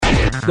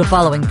The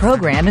following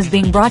program is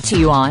being brought to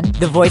you on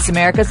the Voice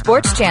America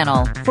Sports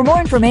Channel. For more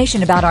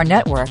information about our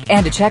network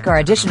and to check our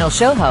additional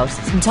show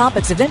hosts and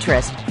topics of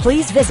interest,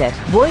 please visit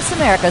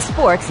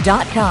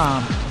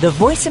voiceamericasports.com. The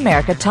Voice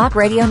America Talk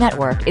Radio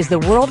Network is the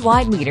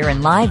worldwide leader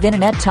in live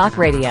Internet talk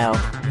radio.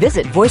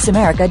 Visit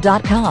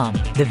voiceamerica.com.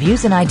 The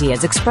views and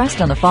ideas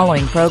expressed on the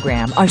following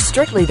program are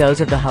strictly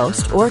those of the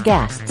host or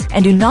guests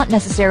and do not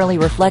necessarily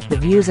reflect the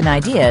views and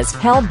ideas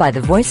held by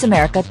the Voice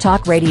America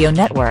Talk Radio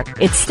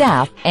Network, its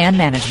staff, and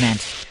management.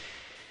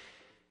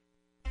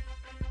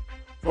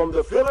 From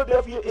the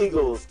Philadelphia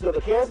Eagles to the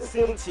Kansas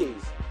City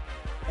Chiefs,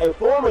 a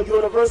former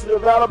University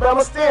of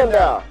Alabama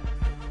standout,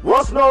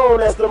 once known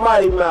as the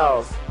Mighty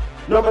Mouse,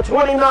 number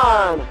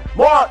 29,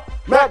 Mark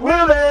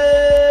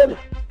McMillan.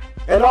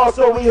 And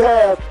also we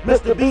have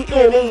Mr.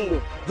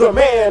 BNE, the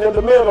man in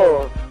the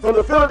middle. From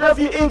the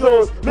Philadelphia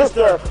Eagles,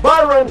 Mr.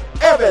 Byron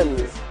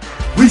Evans.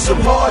 We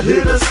some hard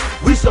hitters,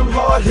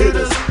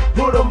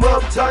 put them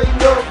up,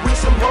 tighten up, we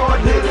some hard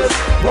hitters.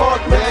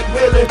 Mark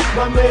McMillan,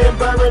 my man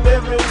Byron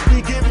Evans,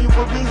 we give you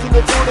a reason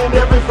to tune in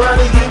every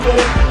Friday evening.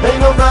 Ain't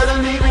nobody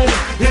leaving,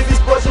 if it's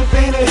sports and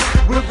feeling,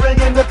 we're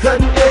bringing the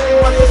cutting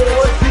edge.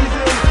 Sports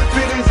season,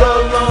 feelings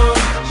are long,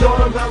 show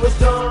them how it's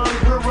done,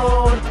 we're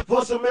on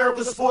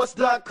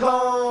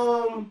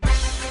VoiceAmericaSports.com.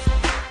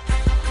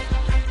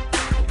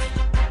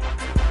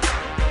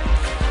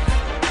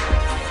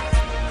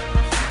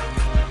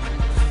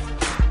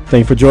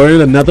 Thank you for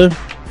joining another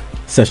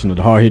session of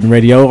the Hard Hittin'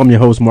 Radio. I'm your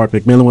host, Mark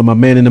McMillan, with my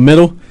man in the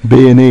middle,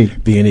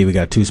 B&E. We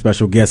got two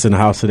special guests in the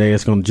house today.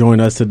 It's going to join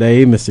us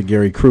today. Mr.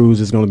 Gary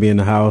Cruz is going to be in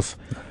the house.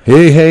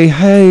 Hey.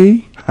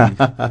 we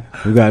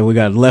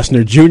got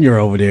Lesnar Jr.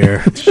 over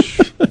there.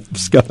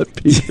 Scott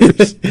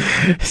Peters.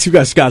 We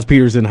got Scott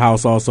Peters in the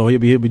house also. He'll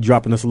be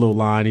dropping us a little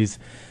line. He's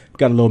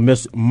got a little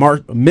mixed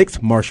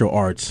martial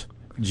arts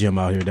gym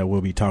out here that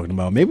we'll be talking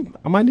about. Maybe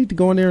I might need to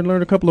go in there and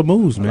learn a couple of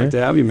moves, man. I'd like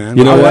to have you, man.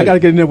 You know, I got to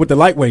get in there with the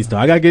lightweights, though.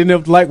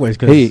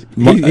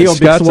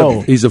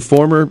 Because he's a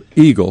former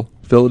Eagle,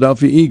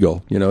 Philadelphia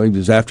Eagle. You know, he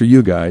was after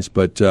you guys,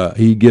 but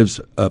he gives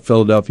a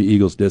Philadelphia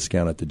Eagles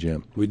discount at the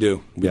gym. We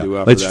do. We do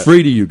offer it's that.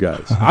 Free to you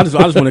guys. I just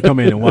want to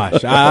come in and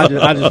watch. I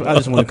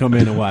just want to come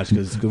in and watch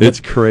because it's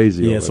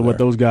crazy. Yeah. So what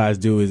those guys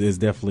do is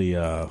definitely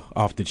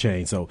off the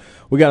chain. So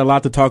we got a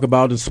lot to talk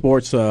about in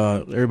sports.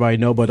 Everybody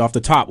know, but off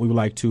the top, we would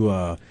like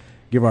to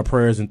give our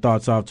prayers and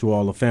thoughts out to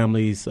all the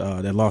families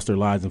that lost their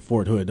lives in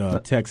Fort Hood,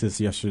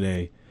 Texas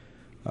yesterday.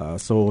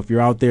 So if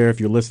you're out there, if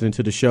you're listening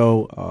to the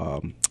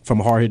show from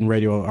Hard Hittin'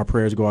 Radio, our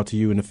prayers go out to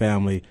you and the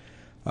family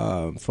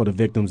for the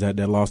victims that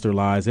lost their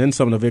lives and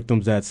some of the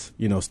victims that's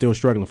still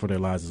struggling for their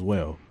lives as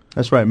well.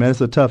 That's right, man.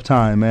 It's a tough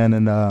time, man,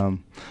 and a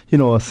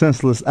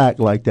senseless act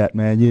like that,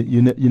 man.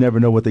 You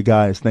never know what the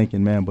guy is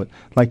thinking, man. But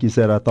like you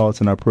said, our thoughts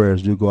and our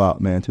prayers do go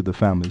out, man, to the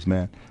families,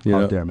 man,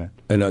 out there, man.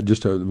 And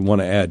just want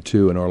to add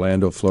too, in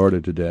Orlando,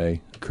 Florida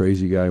today, a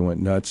crazy guy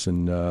went nuts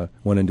and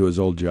went into his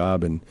old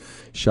job and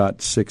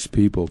shot 6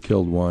 people,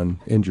 killed 1,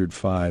 injured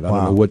 5. I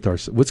don't know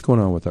what's going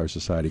on with our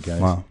society, guys.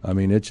 Wow. I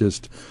mean, it's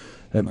just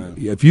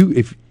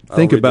if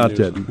think about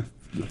that.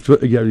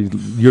 Yeah,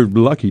 you're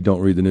lucky.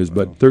 Don't read the news,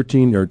 but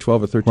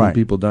 12 or 13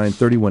 people dying,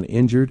 31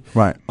 injured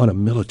on a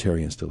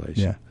military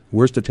installation. Yeah.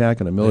 Worst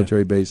attack on a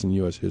military base in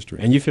U.S. history.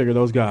 And you figure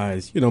those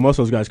guys, most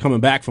of those guys coming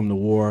back from the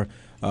war,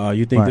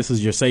 you think this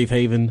is your safe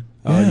haven.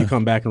 You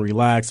come back and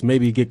relax,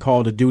 maybe get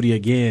called to duty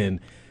again,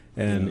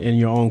 and in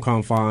your own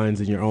confines,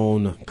 in your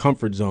own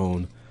comfort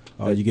zone.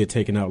 You get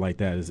taken out like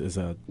that is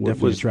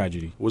definitely a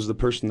tragedy. Was the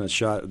person that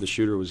shot the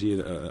shooter? Was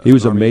he? He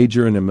was a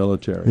major in the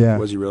military. Yeah.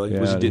 Was he really?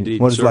 Yeah. Did he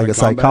was like a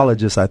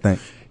psychologist, I think.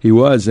 He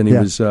was, and he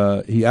was.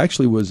 He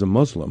actually was a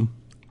Muslim,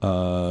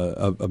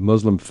 of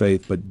Muslim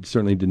faith, but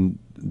certainly didn't.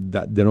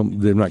 They're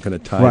not going to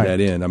tie that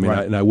in. I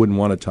mean, I wouldn't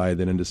want to tie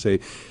that in to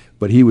say.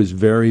 But he was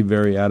very,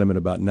 very adamant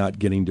about not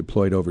getting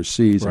deployed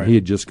overseas. Right. And he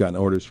had just gotten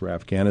orders for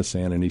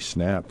Afghanistan, and he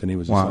snapped, and he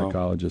was a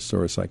psychologist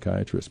or a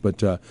psychiatrist.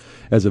 But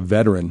as a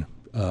veteran,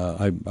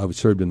 I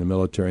served in the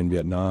military in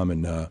Vietnam,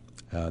 and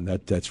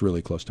that's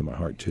really close to my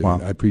heart, too. Wow.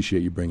 I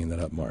appreciate you bringing that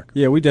up, Mark.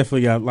 Yeah, we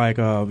definitely got,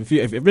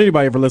 if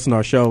anybody ever listens to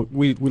our show,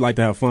 we like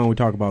to have fun. We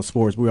talk about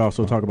sports. We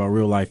also talk about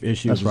real-life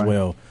issues as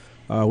well.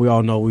 We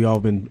all know we all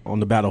been on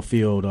the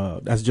battlefield.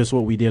 That's just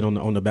what we did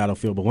on the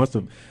battlefield. But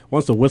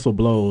once the whistle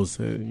blows,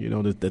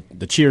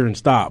 the cheer and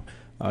stop,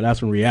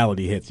 that's when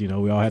reality hits. We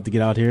all have to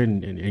get out here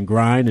and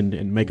grind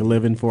and make a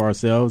living for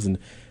ourselves and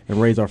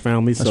raise our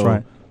families. That's so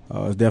right.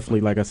 It's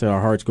definitely, like I said,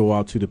 our hearts go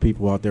out to the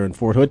people out there in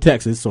Fort Hood,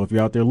 Texas. So if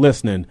you're out there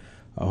listening,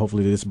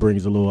 hopefully this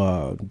brings a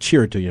little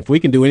cheer to you. If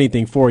we can do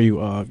anything for you,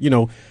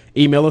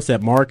 email us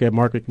at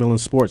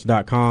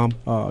mark@markmcmillansports.com.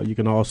 You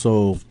can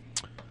also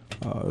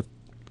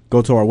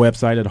go to our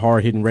website at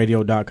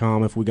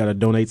hardhittinradio.com if we got to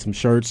donate some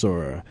shirts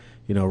or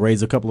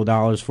raise a couple of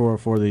dollars for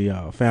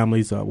the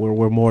families.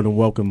 We're more than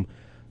welcome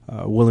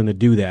willing to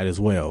do that as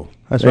well.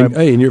 That's right.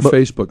 Hey, and your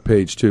Facebook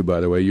page too,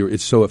 by the way,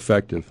 it's so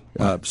effective.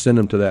 Send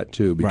them to that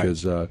too,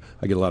 because I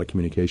get a lot of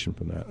communication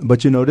from that. But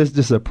this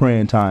is a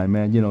praying time,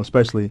 man.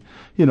 Especially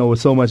with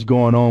so much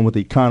going on with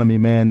the economy,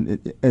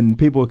 man, and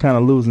people are kind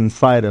of losing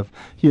sight of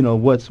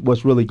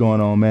what's really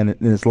going on, man, in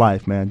this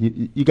life,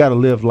 man. You got to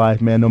live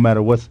life, man, no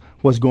matter what's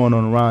going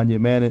on around you,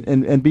 man,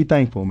 and be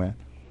thankful, man.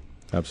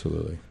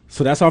 Absolutely.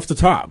 So that's off the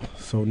top.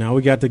 So now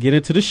we got to get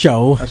into the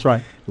show. That's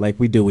right. Like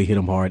we do, we hit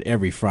them hard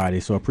every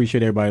Friday. So I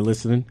appreciate everybody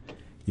listening.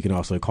 You can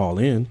also call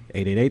in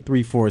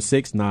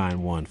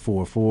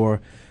 888-346-9144.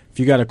 If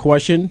you got a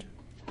question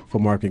for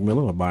Mark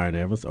McMillan or Byron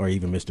Evans or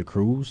even Mr.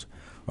 Cruz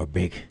or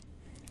big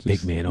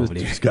man over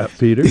there. Scott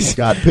Peters.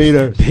 Scott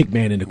Peters. Big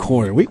man in the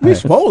corner. We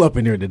swole up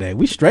in there today.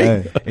 We straight.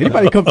 Hey.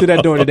 Anybody come through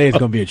that door today is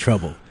going to be in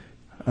trouble.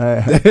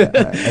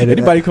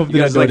 Anybody come through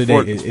that door today?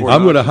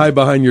 I'm going to hide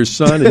behind your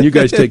son, and you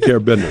guys take care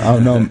of business. Oh,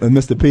 no,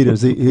 Mr.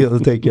 Peters, he'll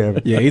take care of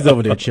it. Yeah, he's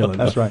over there chilling.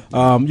 That's right.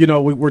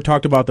 We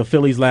talked about the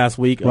Phillies last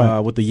week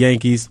with the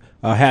Yankees.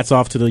 Hats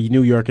off to the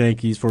New York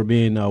Yankees for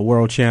being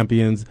world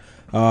champions.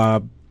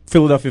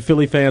 Philadelphia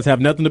Philly fans have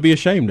nothing to be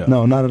ashamed of.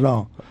 No, not at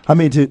all. I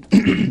mean,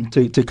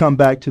 to come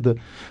back to the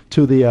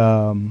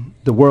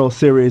World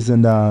Series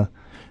and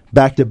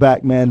back to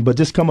back, man, but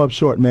just come up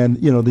short, man.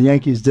 The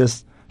Yankees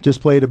just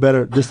played a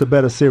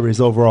better series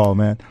overall,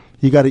 man.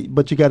 You got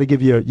to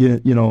give your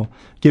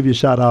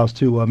shout outs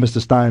to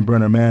Mr.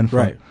 Steinbrenner, man,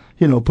 for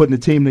putting the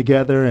team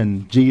together,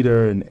 and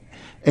Jeter and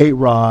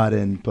A-Rod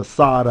and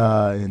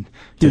Posada and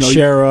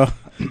Teixeira.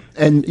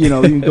 And you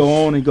can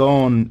go on and go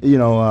on.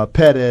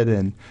 Pettit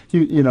and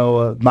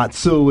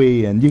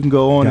Matsui, and you can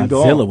go on and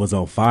go on. Godzilla was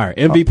on fire.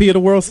 MVP of the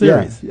World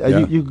Series. Yeah.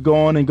 You could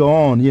go on and go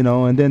on.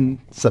 And then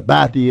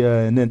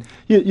Sabathia, and then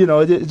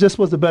it just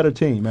was a better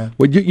team, man.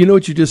 Well, you know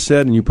what you just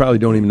said, and you probably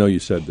don't even know you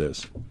said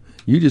this.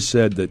 You just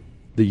said that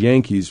the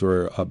Yankees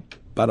were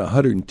about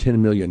 $110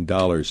 million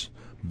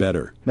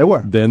better. They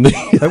were. Than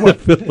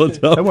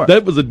Philadelphia. They were.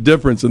 That was a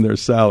difference in their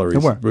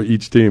salaries for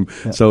each team.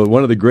 Yeah. So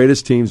one of the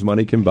greatest teams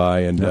money can buy,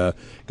 and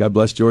God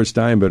bless George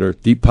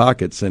Steinbrenner, deep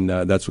pockets, and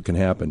that's what can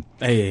happen.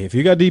 Hey, if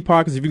you got deep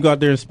pockets, if you go out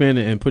there and spend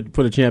it and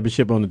put a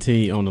championship on the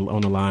team on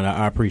the line,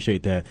 I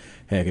appreciate that.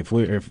 Heck, if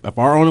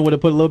our owner would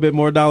have put a little bit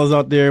more dollars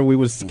out there, we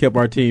would have kept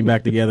our team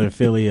back together in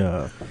Philly.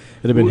 It'd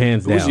have been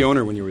hands down. Who was the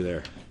owner when you were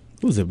there?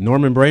 Who was it?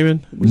 Norman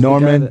Brayman?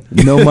 Norman,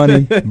 no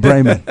money,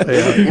 Brayman.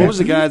 What was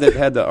the guy that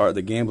had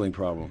the gambling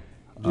problem?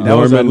 That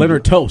was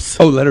Leonard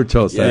Toast. Oh, Leonard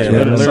Toast. Yeah,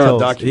 Leonard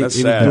Toast.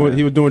 That's sad.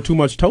 He was doing too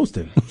much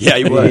toasting. Yeah,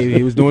 he was.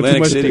 He was doing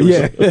Atlantic too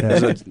much.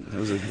 City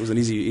was an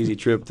easy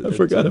trip. I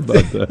forgot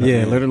about that.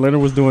 Yeah, Leonard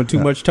was doing too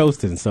much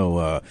toasting.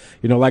 So,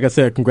 like I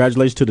said,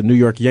 congratulations to the New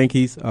York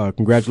Yankees.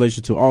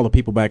 Congratulations to all the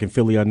people back in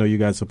Philly. I know you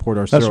guys support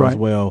our show as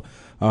well.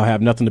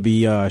 Have nothing to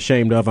be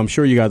ashamed of. I'm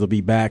sure you guys will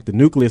be back. The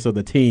nucleus of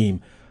the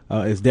team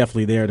is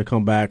definitely there to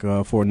come back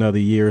for another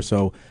year.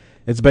 So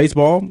it's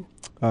baseball.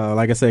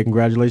 Like I said,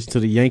 congratulations to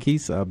the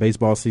Yankees.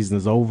 Baseball season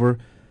is over.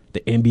 The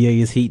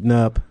NBA is heating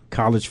up.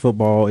 College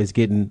football is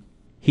getting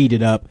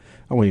heated up.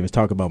 I won't even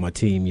talk about my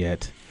team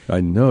yet. I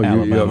know. I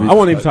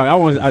won't even talk.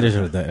 I just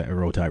heard that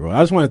Roll Tide Roll.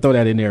 I just want to throw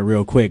that in there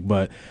real quick.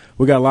 But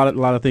we got a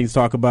lot of things to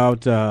talk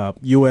about.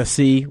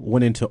 USC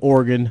went into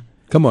Oregon.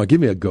 Come on,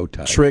 give me a go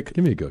tie. Trick.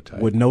 Give me a go tie.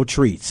 With no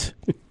treats.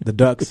 The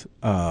Ducks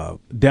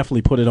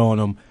definitely put it on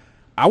them.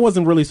 I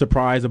wasn't really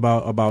surprised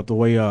about the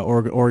way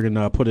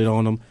Oregon put it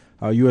on them.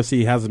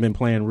 USC hasn't been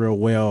playing real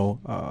well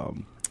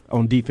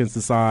on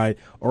defensive side.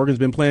 Oregon's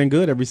been playing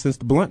good ever since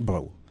the Blunt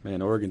Bowl.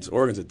 Man, Oregon's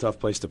a tough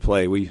place to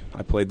play.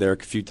 I played there a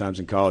few times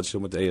in college. So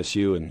went to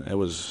ASU, and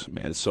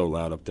it's so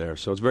loud up there.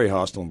 So it's a very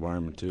hostile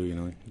environment too.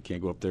 You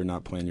can't go up there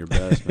not playing your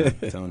best. Man,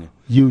 I'm telling you.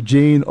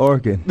 Eugene,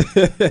 Oregon.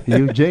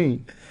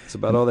 Eugene. That's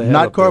about all they have.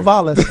 Not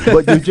Corvallis,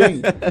 but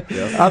Eugene.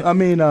 Yeah. I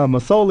mean,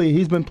 Masoli,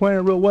 he's been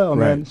playing real well,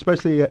 man.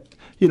 Especially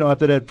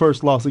after that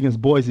first loss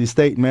against Boise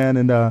State, man.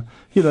 And,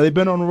 they've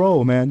been on the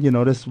roll, man.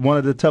 That's one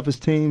of the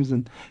toughest teams,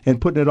 and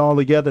putting it all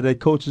together,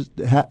 that coach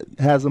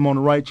has them on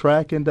the right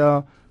track. And,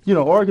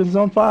 Oregon's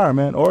on fire,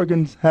 man.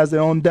 Oregon has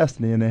their own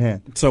destiny in their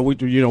hand. So,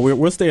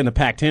 we'll stay in the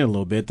Pac-10 a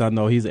little bit. I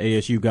know he's an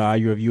ASU guy.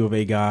 You're a U of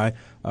A guy.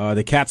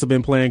 The Cats have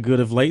been playing good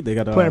of late. They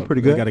got playing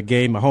pretty good. They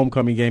got a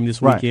homecoming game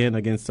this weekend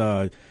against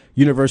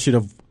University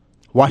of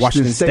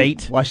Washington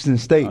State. Washington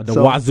State.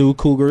 The Wazoo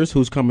Cougars,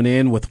 who's coming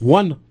in with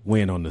one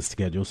win on the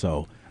schedule.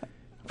 So,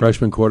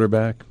 freshman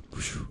quarterback.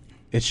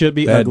 It should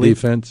be bad ugly.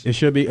 Defense. It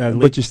should be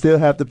ugly. But you still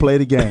have to play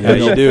the game. Yeah,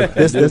 you do.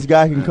 This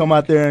guy can come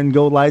out there and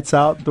go lights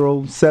out,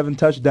 throw 7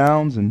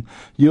 touchdowns, and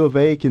U of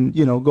A can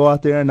go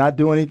out there and not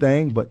do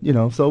anything. But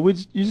so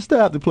you still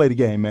have to play the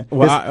game, man.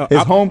 Well,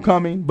 it's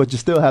homecoming, but you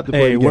still have to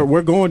play the game.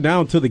 We're going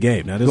down to the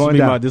game now.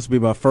 This will be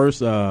my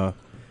first,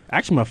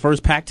 actually my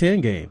first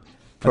Pac-10 game.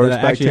 I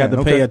actually had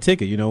to pay a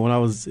ticket. When I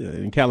was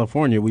in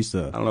California, we used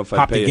to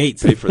hop the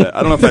gates. Pay for that.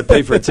 I don't know if I'd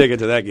pay for a ticket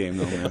to that game,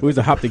 though, man. We used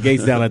to hop the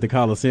gates down at the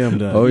Coliseum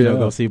to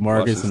go see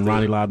Marcus and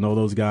Ronnie Lott and all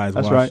those guys.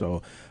 That's right.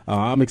 So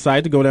I'm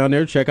excited to go down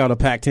there, check out a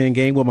Pac-10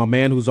 game with my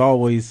man who's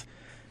always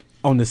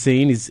on the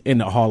scene. He's in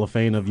the Hall of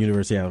Fame of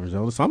University of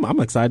Arizona. So I'm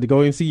excited to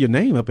go and see your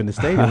name up in the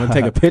stadium and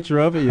take a picture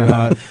of it.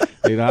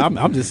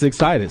 I'm just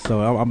excited.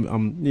 So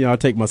I'll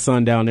take my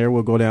son down there.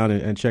 We'll go down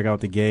and check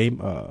out the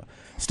game.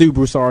 Steve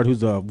Broussard,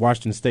 who's a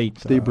Washington State.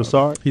 Steve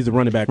Broussard? He's a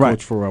running back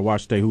coach for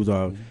Washington State,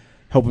 who's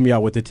helping me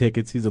out with the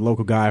tickets. He's a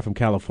local guy from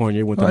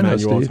California. Went to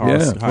Emmanuel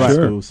High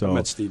School. So I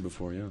met Steve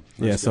before, yeah.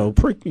 Nice so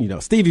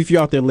Steve, if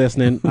you're out there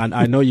listening,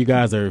 I know you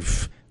guys are.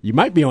 You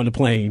might be on the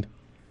plane,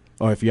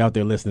 or if you're out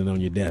there listening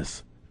on your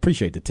desk.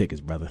 Appreciate the tickets,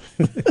 brother.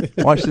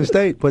 Washington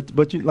State,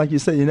 but you, like you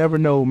said, you never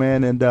know,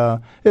 man. And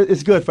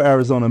it's good for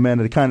Arizona, man,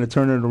 to kind of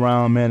turn it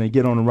around, man, and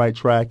get on the right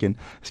track. And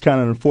it's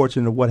kind of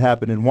unfortunate what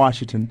happened in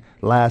Washington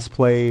last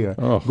play,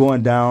 or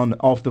going down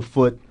off the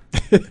foot,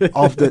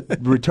 off the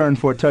return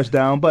for a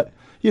touchdown. But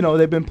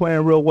they've been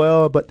playing real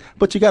well. But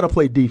you got to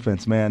play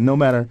defense, man. No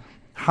matter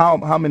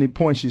how many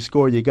points you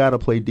score, you got to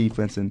play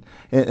defense, and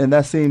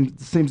that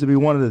seems to be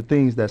one of the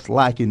things that's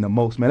lacking the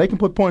most, man. They can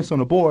put points on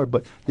the board,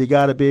 but you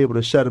got to be able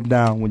to shut them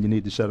down when you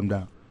need to shut them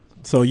down.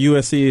 So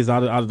USC is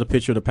out of the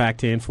picture of the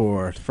Pac-10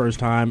 for the first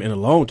time in a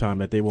long time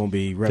that they won't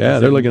be represented. Yeah,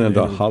 they're looking at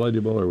the Holiday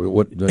Bowl or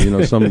what?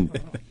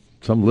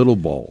 Some little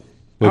bowl.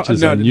 Which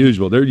is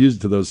unusual. They're used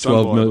to those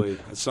 12 million.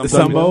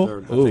 Sun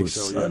Bowl? Oh,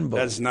 Sun Bowl.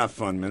 That's not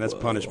fun, man. That's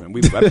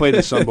punishment. I played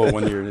the Sun Bowl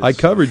one year. I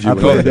covered you.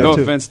 No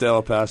offense to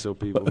El Paso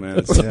people, man.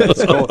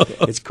 It's cold.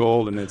 It's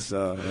cold, and it's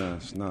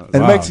not.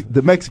 And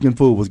the Mexican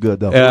food was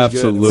good, though.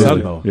 Absolutely.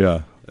 Sun Bowl.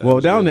 Yeah.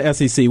 Well, down in the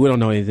SEC, we don't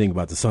know anything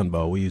about the Sun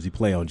Bowl. We usually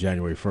play on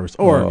January 1st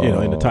or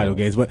in the title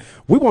games. But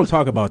we won't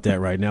talk about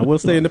that right now. We'll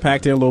stay in the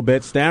Pac-10 a little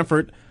bit.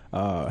 Stanford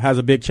has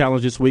a big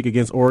challenge this week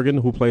against Oregon,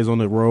 who plays on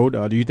the road.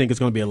 Do you think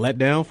it's going to be a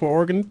letdown for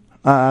Oregon?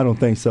 I don't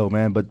think so,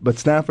 man. But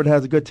Stanford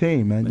has a good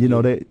team, man.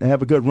 They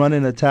have a good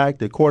running attack.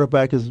 The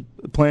quarterback is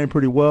playing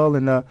pretty well,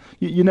 and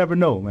you never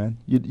know, man.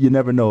 You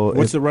never know.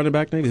 What's the running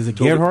back name? Is it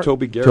Gerhardt?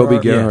 Toby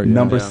Gerhardt. Yeah.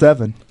 Number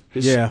 7.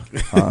 Yeah.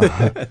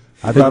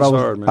 I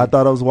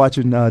thought I was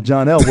watching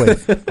John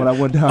Elway when I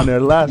went down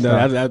there last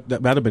time.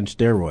 That'd have been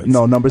steroids.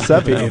 No, number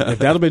 7. If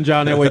that'd have been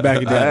John Elway back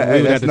in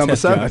that, that's number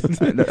 7.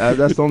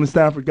 That's the only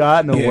Stanford guy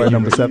I know where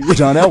number 7.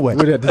 John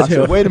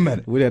Elway. Wait a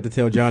minute. We'd have to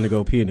tell John to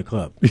go pee in the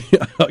club.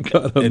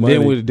 And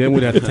then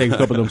we'd have to take a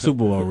couple of them Super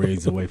Bowl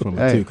rings away from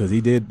him too, because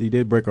he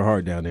did break our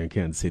heart down there in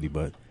Kansas City.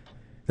 But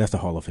that's the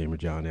Hall of Famer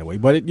John Elway.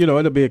 But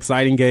it'll be an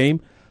exciting game.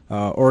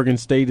 Oregon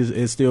State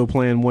is still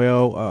playing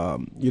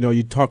well.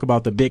 You talk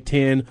about the Big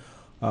Ten.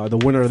 The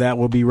winner of that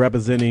will be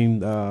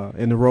representing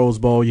in the Rose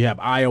Bowl. You have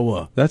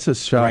Iowa. That's a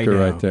shocker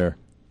right there,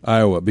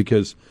 Iowa,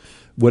 because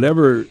I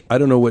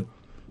don't know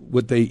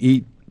what they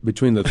eat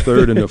between the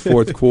third and the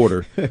fourth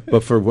quarter,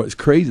 but for what's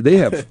crazy, they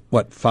have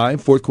 5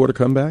 fourth quarter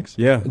comebacks,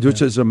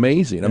 which is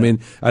amazing. Yeah. I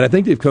mean, and I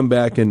think they've come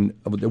back in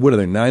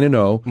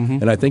 9-0,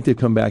 and I think they've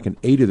come back in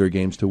 8 of their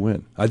games to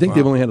win. I think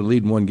they've only had a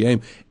lead in 1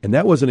 game, and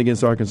that wasn't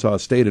against Arkansas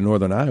State and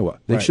Northern Iowa.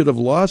 They should have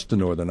lost to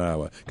Northern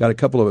Iowa. Got a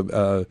couple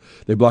of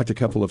they blocked a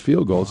couple of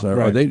field goals,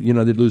 or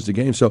they'd lose the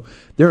game. So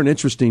they're an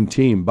interesting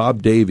team.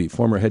 Bob Davie,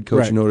 former head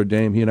coach of Notre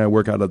Dame, he and I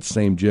work out at the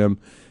same gym.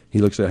 He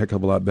looks a heck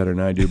of a lot better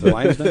than I do. But,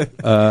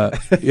 the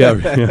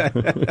Lions Den?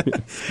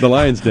 The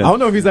Lions Den. I don't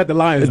know if he's at the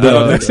Lions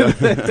Den.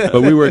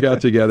 But we work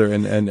out together,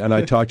 and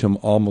I talk to him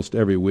almost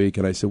every week.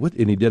 And I said, "What?"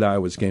 And he did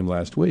Iowa's game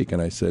last week.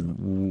 And I said,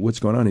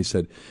 "What's going on?" He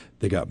said,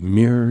 "They got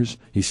mirrors."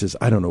 He says,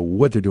 "I don't know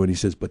what they're doing." He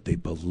says, "But they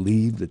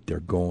believe that they're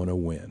going to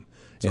win."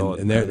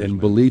 And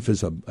belief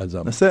is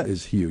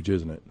huge,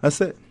 isn't it? That's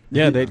it.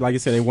 Yeah, like you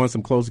said, they won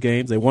some close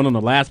games. They won on the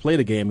last play of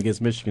the game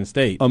against Michigan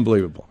State.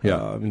 Unbelievable.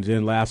 Yeah. And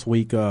then last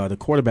week, the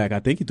quarterback, I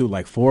think he threw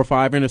like 4 or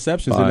 5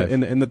 interceptions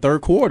in the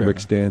third quarter. Rick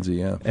Stanzi,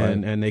 yeah.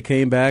 And they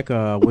came back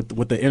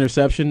with the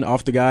interception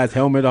off the guy's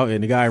helmet,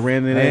 and the guy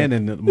ran it in,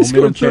 and the he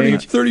momentum scored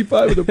changed.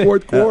 35 in the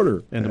fourth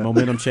quarter. And the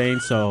momentum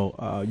changed.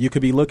 So you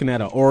could be looking at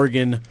an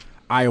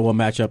Oregon-Iowa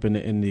matchup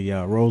in the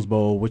Rose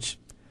Bowl, which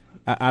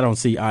I don't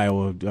see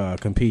Iowa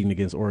competing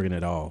against Oregon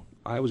at all.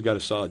 Iowa's got a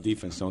solid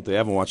defense, don't they? I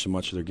haven't watched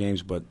much of their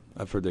games, but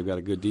I've heard they've got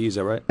a good D. Is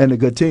that right? And a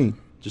good team.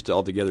 Just an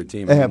all-together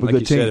team. They have a good team.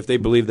 Like you said, if they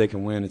believe they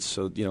can win, it's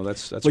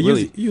that's well,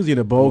 really usually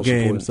the bowl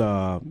games,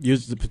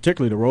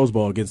 particularly the Rose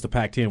Bowl against the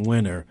Pac-10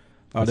 winner.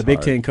 The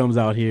Big Ten comes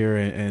out here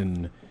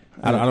and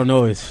I don't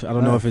know. I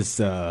don't know if it's.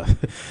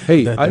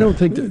 Hey, I don't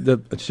think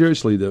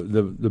seriously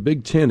the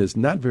Big Ten is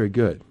not very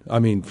good. I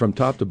mean, from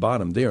top to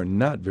bottom, they are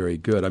not very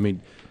good. I mean,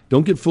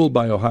 don't get fooled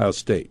by Ohio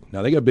State.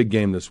 Now they got a big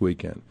game this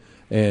weekend.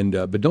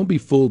 But don't be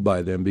fooled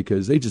by them,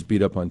 because they just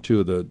beat up on 2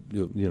 of the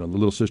the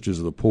little sisters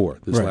of the poor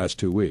this last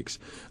 2 weeks.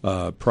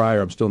 Pryor,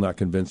 I'm still not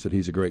convinced that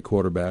he's a great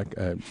quarterback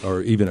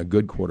or even a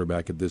good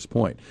quarterback at this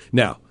point.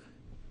 Now,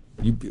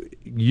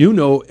 you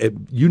know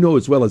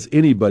as well as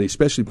anybody,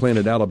 especially playing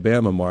at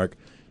Alabama, Mark,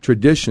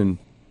 tradition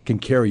can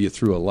carry you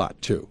through a lot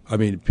too. I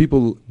mean,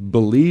 people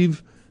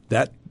believe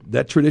that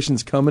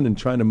tradition's coming and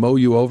trying to mow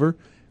you over.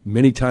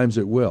 Many times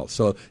it will.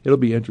 So it'll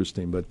be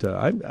interesting. But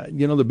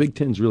the Big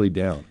Ten's really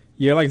down.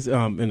 Yeah,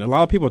 and a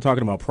lot of people are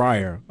talking about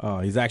Pryor.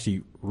 He's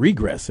actually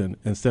regressing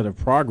instead of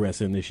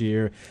progressing this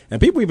year.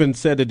 And people even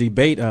said the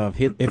debate of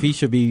if he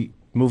should be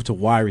moved to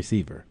wide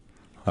receiver.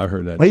 I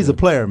heard that. Well, he's a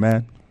player,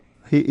 man.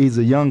 He's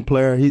a young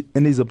player,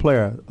 and he's a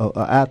player, an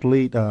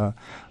athlete. I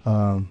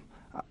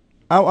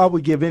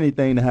would give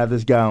anything to have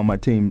this guy on my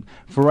team.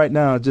 For right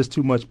now, just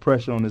too much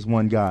pressure on this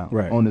one guy.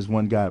 Right. On this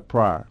one guy.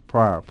 Prior.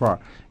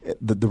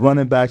 The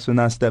running backs are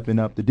not stepping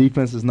up. The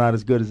defense is not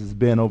as good as it's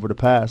been over the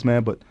past,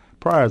 man. But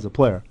Pryor is a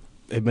player.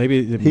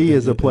 He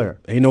is a player.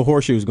 Ain't no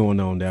horseshoes going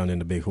on down in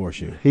the big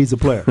horseshoe. He's a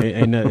player.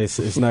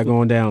 It's not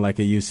going down like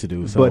it used to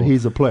do. So, but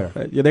he's a player.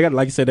 Yeah, they got,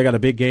 like you said, they got a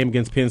big game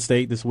against Penn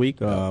State this week.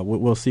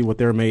 We'll see what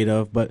they're made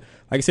of. But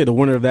like I said, the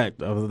winner of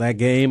that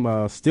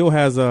game still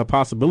has a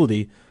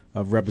possibility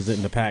of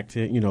representing the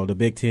Pac-10, the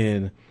Big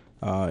Ten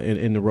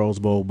in the Rose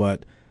Bowl.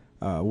 But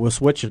we'll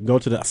switch and go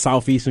to the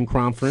Southeastern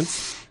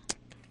Conference.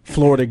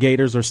 Florida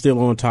Gators are still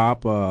on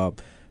top.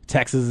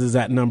 Texas is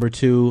at number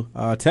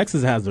 2.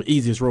 Texas has the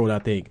easiest road, I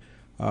think,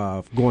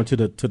 going to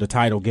the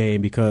title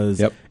game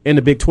because in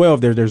the Big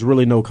 12 there's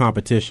really no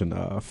competition.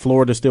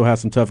 Florida still has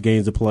some tough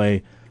games to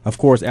play. Of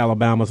course,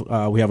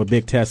 Alabama, we have a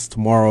big test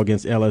tomorrow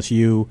against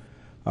LSU.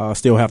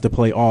 Still have to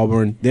play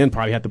Auburn. Then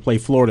probably have to play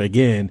Florida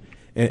again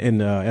in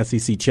the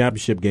SEC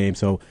championship game.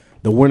 So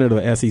the winner of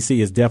the SEC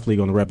is definitely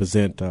going to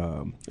represent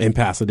in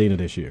Pasadena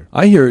this year.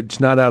 I hear it's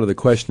not out of the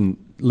question,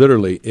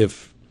 literally,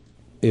 if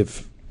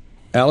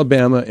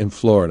Alabama and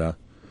Florida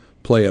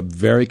play a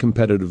very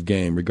competitive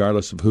game,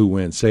 regardless of who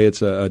wins, say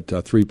it's a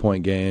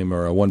 3-point game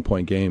or a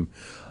 1-point game,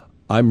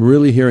 I'm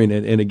really hearing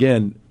it, and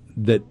again,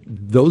 that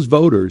those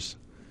voters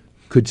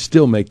could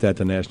still make that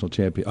a national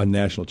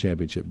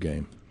championship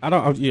game.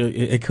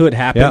 It could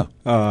happen.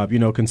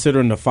 Yeah.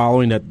 Considering the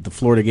following that the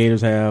Florida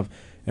Gators have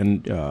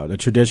and the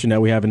tradition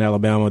that we have in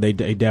Alabama, they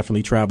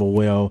definitely travel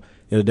well.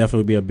 It'll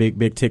definitely be a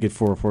big ticket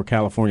for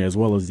California as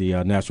well as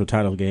the national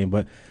title game.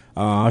 But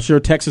I'm sure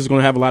Texas is going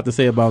to have a lot to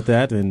say about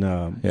that, and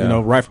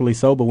rightfully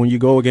so. But when you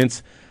go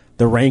against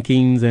the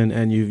rankings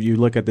and you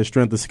look at the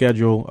strength of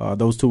schedule,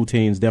 those two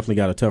teams definitely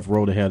got a tough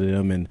road ahead of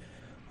them, and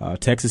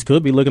Texas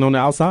could be looking on the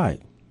outside.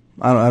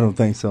 I don't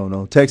think so.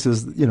 No,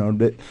 Texas,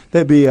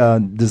 they'd be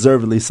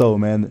deservedly so,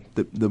 man.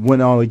 To win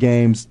all the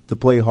games, to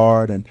play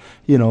hard, and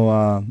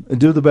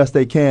do the best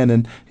they can,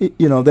 and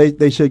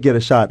they should get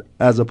a shot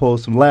as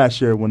opposed to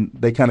last year when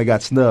they kind of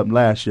got snubbed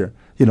last year.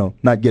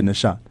 Not getting a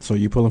shot. So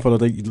you pulling for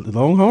the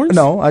Longhorns?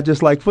 No, I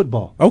just like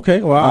football.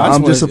 Okay, well,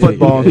 I'm just a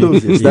football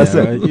enthusiast. That's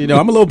it.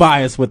 I'm a little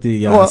biased with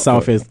the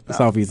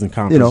Southeastern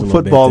Conference.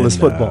 Football is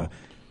football.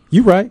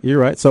 You're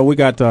right. So we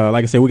got,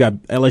 like I said, we got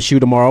LSU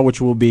tomorrow, which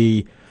will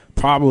be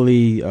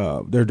probably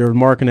they're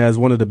marking as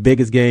one of the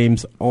biggest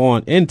games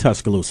in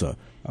Tuscaloosa.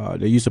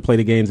 They used to play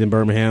the games in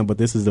Birmingham, but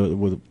this is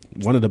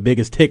one of the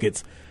biggest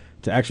tickets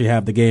to actually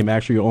have the game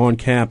actually on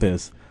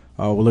campus.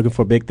 We're looking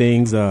for big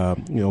things.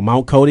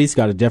 Mount Cody's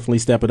got to definitely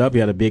step it up.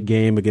 He had a big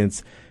game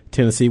against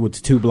Tennessee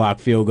with 2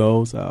 blocked field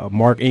goals.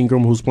 Mark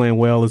Ingram, who's playing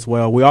well as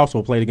well. We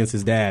also played against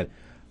his dad,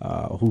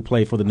 who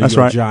played for the New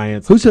York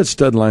Giants. Who's that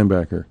stud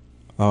linebacker?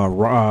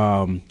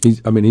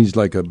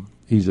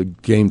 He's a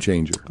game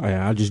changer.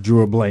 Yeah, I just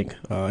drew a blank.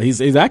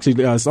 He's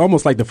actually it's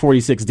almost like the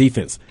 46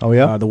 defense. Oh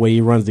yeah, the way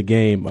he runs the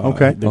game.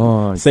 Okay,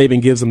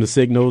 Saban gives him the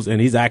signals, and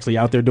he's actually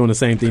out there doing the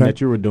same thing that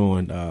you were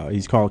doing.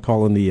 He's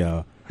calling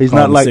the. He's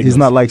not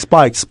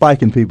like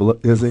spiking people,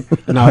 is he?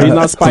 No, he's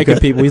not spiking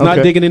people. He's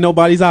not digging in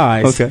nobody's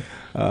eyes. Okay.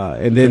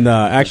 And then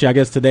actually, I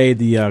guess today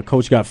the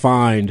coach got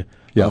fined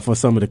for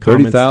some of the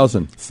comments.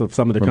 $30,000.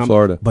 Some of the from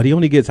Florida, but he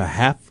only gets a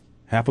half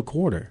a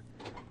quarter.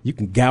 You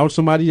can gouge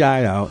somebody's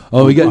eye out.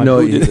 Oh,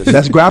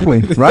 that's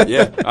grappling, right?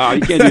 Yeah. Oh,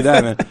 you can't do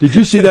that, man. Did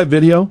you see that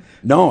video?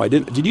 No, I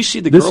didn't. Did you see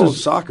the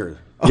girls' soccer?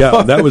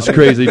 Yeah, that was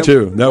crazy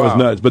too. That was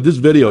nuts. But this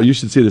video, you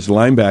should see this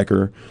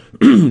linebacker,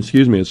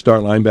 a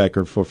start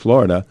linebacker for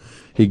Florida.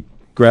 He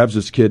grabs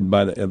this kid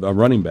by a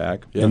running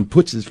back and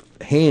puts his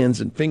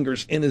hands and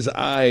fingers in his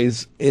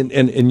eyes,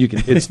 and you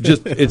can.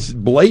 It's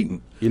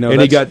blatant.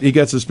 And he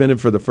got suspended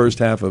for the first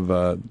half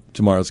of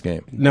tomorrow's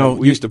game. No,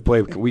 we used to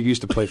play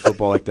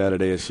football like that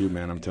at ASU,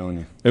 man. I'm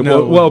telling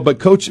you. But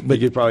coach, you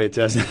could probably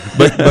attest.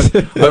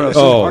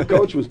 Our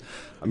coach was.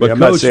 I'm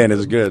not saying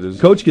it's good.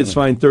 Coach gets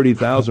fined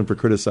 $30,000 for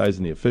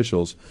criticizing the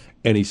officials,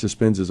 and he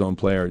suspends his own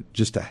player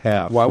just a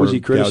half. Why was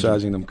he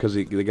criticizing them? Because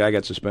the guy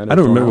got suspended. I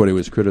don't remember what he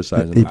was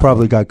criticizing. He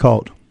probably got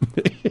caught.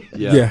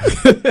 Yeah.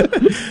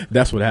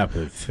 That's what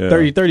happens. Yeah.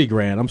 30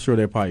 grand. I'm sure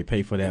they'll probably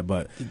pay for that.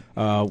 But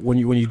when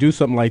you do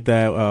something like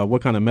that,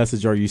 what kind of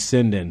message are you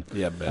sending?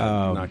 Yeah, bad.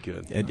 Not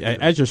good.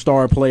 As your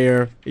star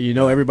player,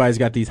 everybody's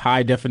got these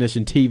high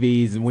definition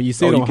TVs, and when you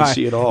see it on you can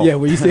see it all. Yeah,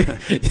 when you see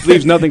it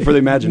leaves nothing for the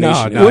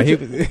imagination.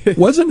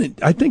 Wasn't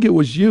it? I think it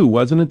was you,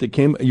 wasn't it? That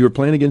came. You were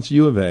playing against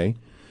U of A,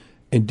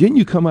 and didn't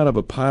you come out of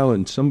a pile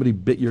and somebody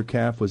bit your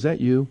calf? Was that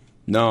you?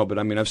 No, but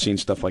I mean, I've seen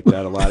stuff like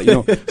that a lot.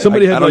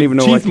 Somebody had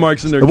teeth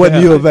marks in their calf. It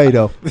wasn't U of A,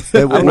 though.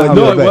 It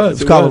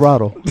was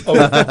Colorado.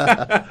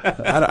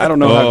 I don't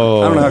know.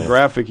 I don't know how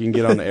graphic you can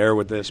get on the air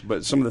with this,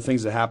 but some of the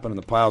things that happen in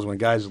the piles when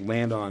guys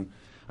land on.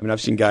 I mean, I've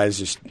seen guys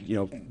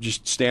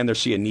just stand there,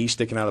 see a knee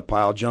sticking out of the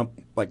pile, jump,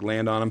 like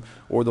land on him,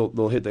 or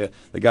they'll hit the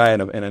guy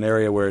in an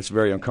area where it's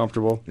very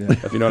uncomfortable. Yeah.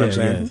 If you know what I'm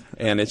saying.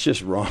 Yeah. And it's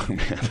just wrong,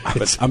 man.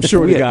 But I'm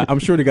sure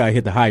the guy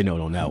hit the high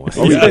note on that one.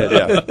 Oh, he did.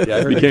 Yeah.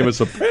 It became a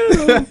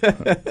soprano.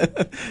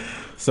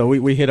 So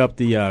we hit up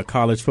the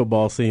college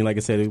football scene. Like I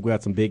said, we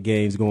got some big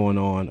games going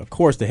on. Of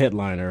course, the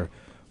headliner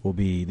will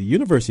be the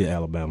University of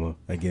Alabama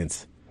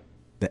against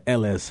the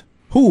LS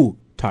Who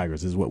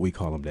Tigers is what we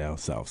call them down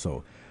south.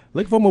 So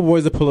look for my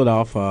boys to pull it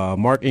off.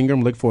 Mark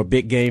Ingram, look for a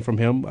big game from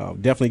him.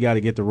 Definitely got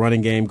to get the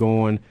running game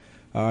going.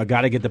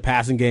 Got to get the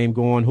passing game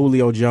going.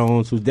 Julio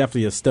Jones, who's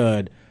definitely a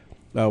stud,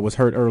 was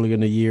hurt earlier in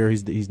the year.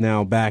 He's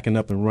now backing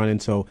up and running.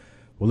 So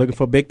we're looking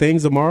for big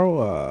things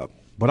tomorrow.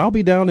 But I'll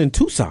be down in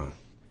Tucson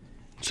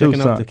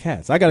checking out the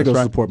Cats. I got to go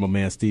support my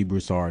man Steve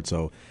Broussard.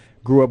 So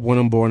grew up with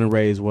him, born and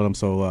raised with him.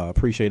 So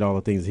appreciate all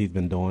the things he's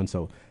been doing.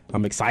 So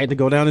I'm excited to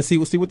go down and see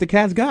what the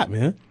Cats got,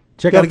 man.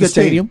 Check out the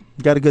stadium.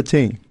 Got a good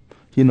team.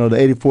 You know, the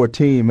 84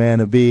 team, man,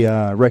 to be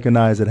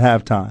recognized at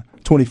halftime.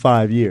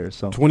 25 years.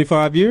 So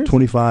 25 years?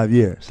 25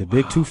 years. The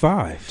big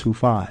 2-5.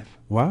 2-5.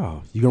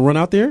 Wow. You going to run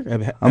out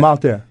there? I'm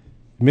out there.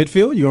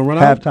 Midfield? You going to run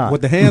out? Halftime.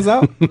 With the hands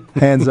out?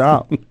 Hands are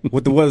out.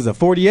 With the, what is it,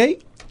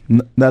 48?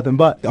 Nothing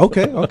but.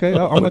 Okay.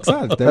 I'm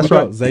excited. There That's we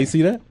go. right. Zay,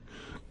 see that?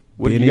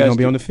 What did you guys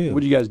be on the field?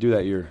 What did you guys do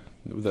that year?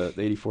 The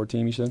 84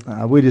 team, you said?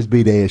 We just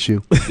beat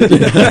ASU.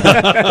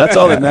 That's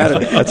all that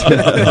mattered.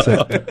 That's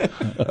it.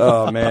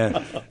 Oh,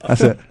 man.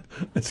 That's it.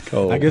 It's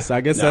cold. I guess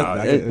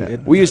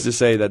we used to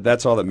say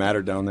that's all that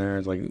mattered down there.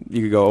 It's like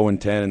you could go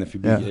 0-10, and if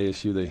you beat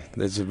ASU,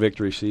 it's a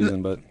victory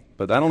season. But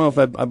I don't know if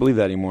I believe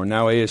that anymore.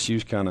 Now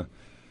ASU's kind of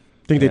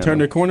think they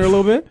turned their corner a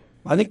little bit.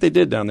 I think they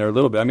did down there a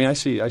little bit. I mean, I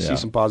see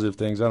some positive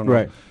things. I don't know.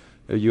 Right.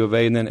 U of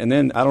A, and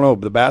then I don't know,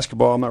 the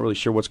basketball, I'm not really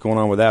sure what's going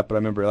on with that, but I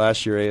remember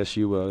last year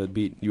ASU had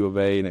beat U of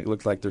A, and it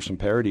looked like there's some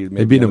parity.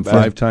 They beat them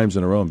 5 times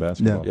in a row in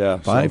basketball. Yeah.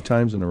 5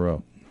 times in a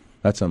row.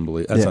 That's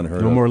unbelievable. That's unheard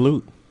of. No more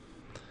loot.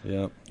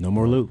 Yeah. No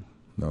more loot.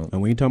 No.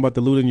 And we ain't talking about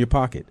the loot in your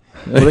pocket.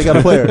 Well, they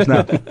got players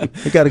now.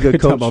 They got a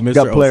good coach.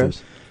 Got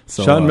players.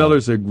 So, Sean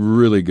Miller's a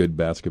really good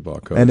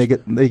basketball coach. And they're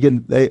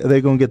going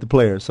to get the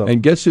players. So.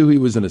 And guess who he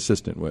was an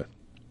assistant with?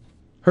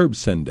 Herb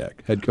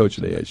Sendek, head coach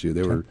at ASU.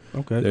 They were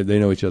they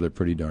know each other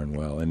pretty darn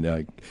well, and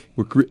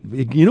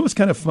you know what's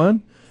kind of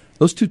fun?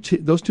 Those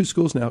two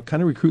schools now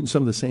kind of recruiting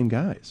some of the same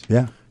guys.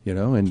 Yeah, you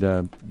know,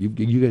 and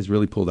you guys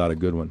really pulled out a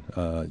good one.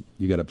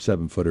 You got a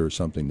 7-footer or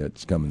something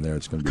that's coming there.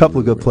 It's going to be a couple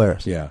of good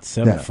players. Yeah,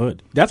 7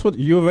 foot. That's what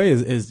U of A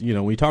is. You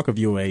know, when you talk of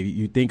U of A,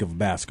 you think of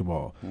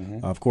basketball.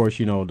 Mm-hmm. Of course,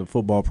 you know the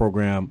football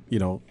program. You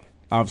know,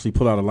 obviously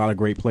put out a lot of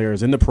great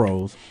players in the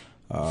pros,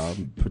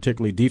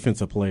 particularly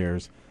defensive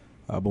players.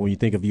 But when you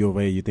think of U of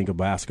A, you think of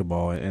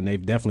basketball, and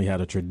they've definitely had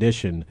a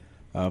tradition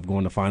of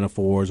going to Final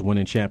Fours,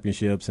 winning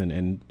championships,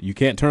 and you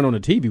can't turn on the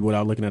TV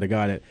without looking at a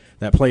guy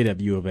that played at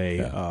U of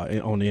A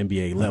on the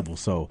NBA level.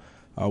 So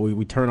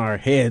we turn our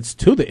heads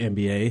to the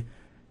NBA.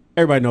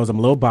 Everybody knows I'm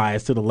a little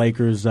biased to the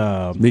Lakers.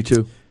 Me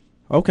too.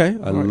 Okay.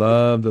 I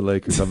love the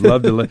Lakers. I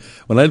love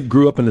when I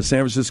grew up in the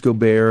San Francisco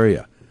Bay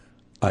Area,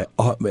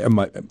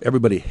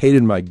 everybody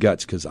hated my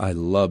guts because I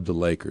loved the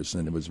Lakers,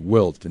 and it was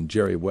Wilt and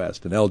Jerry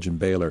West and Elgin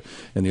Baylor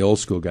and the old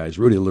school guys,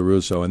 Rudy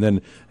LaRusso. And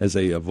then as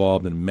they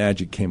evolved and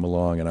Magic came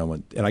along,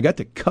 and I got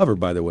to cover,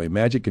 by the way,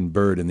 Magic and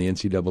Bird in the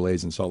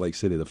NCAAs in Salt Lake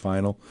City, the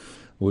final.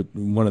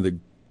 One of the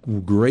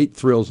great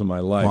thrills of my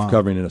life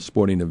covering in a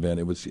sporting event.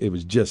 It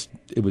was just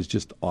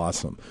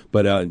awesome.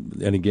 But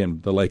and again,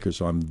 the Lakers.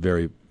 So I'm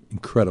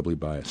incredibly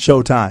biased.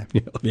 Showtime.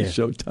 Yeah.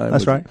 Showtime.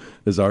 That's right.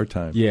 Is our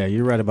time. Yeah,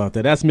 you're right about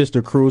that. That's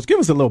Mr. Cruz. Give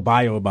us a little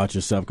bio about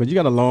yourself, because you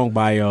got a long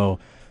bio.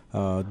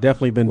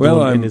 Definitely been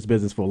doing in this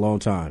business for a long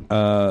time.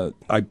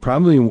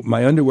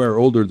 My underwear are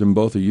older than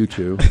both of you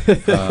two,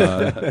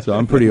 so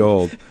I'm pretty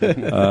old.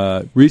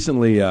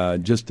 Recently,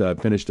 just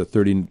finished a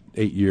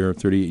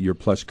 38-year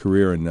plus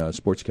career in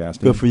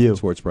sportscasting. Good for you.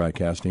 Sports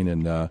broadcasting,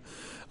 and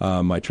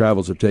my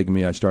travels have taken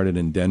me. I started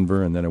in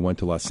Denver, and then I went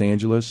to Los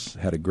Angeles,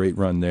 had a great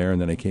run there, and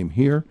then I came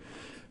here.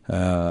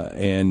 Along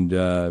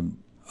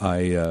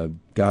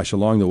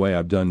the way,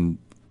 I've done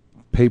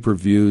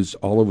pay-per-views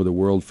all over the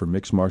world for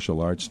mixed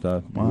martial arts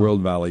stuff,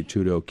 World Valley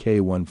Tudo,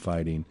 K1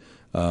 fighting.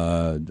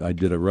 I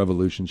did a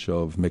Revolution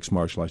show of mixed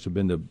martial arts. I've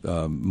been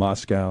to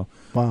Moscow,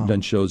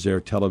 done shows there,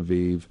 Tel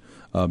Aviv,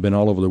 been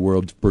all over the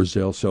world,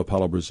 Brazil, Sao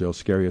Paulo, Brazil,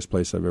 scariest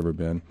place I've ever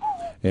been.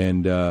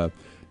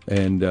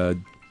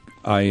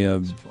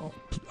 I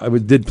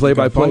did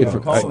play-by-play.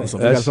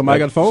 Somebody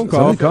got a phone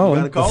call.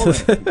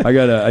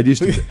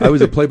 I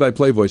was a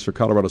play-by-play voice for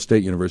Colorado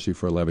State University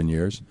for 11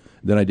 years.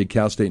 Then I did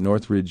Cal State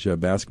Northridge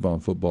basketball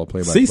and football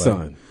play-by-play.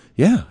 CSUN.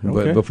 Yeah,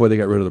 before they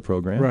got rid of the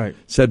program. Right.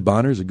 Ced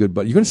Bonner's a good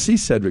buddy. You're going to see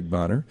Cedric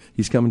Bonner.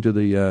 He's coming to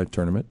the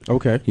tournament.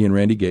 Okay. He and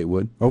Randy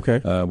Gatewood. Okay.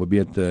 Will be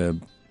at the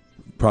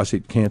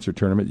prostate cancer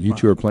tournament. You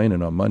two are playing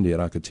in on Monday at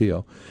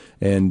Ocotillo,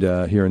 and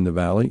here in the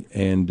Valley.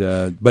 And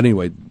but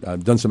anyway,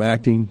 I've done some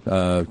acting,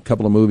 a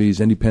couple of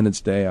movies.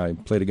 Independence Day, I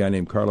played a guy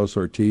named Carlos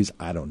Ortiz.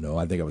 I don't know.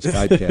 I think I was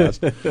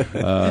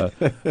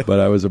typecast, but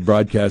I was a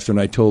broadcaster,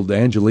 and I told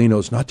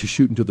Angelinos not to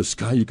shoot into the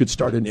sky. You could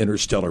start an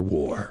interstellar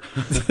war.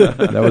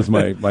 That was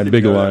my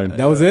big line.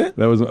 That was it?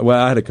 That was, well,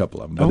 I had a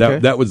couple of them, but Okay.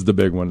 that was the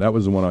big one. That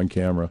was the one on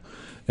camera.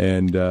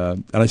 And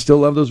I still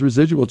love those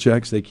residual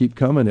checks. They keep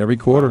coming every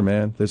quarter,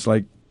 man. It's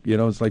like,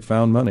 it's like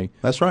found money.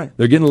 That's right.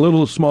 They're getting a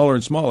little smaller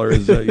and smaller,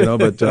 as,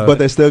 but But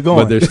they're still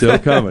going. But they're still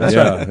coming. That's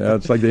yeah, right. Yeah,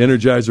 it's like the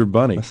Energizer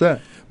Bunny. That's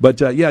it. But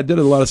I did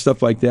a lot of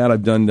stuff like that.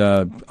 I've done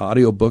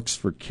audio books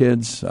for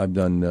kids. I've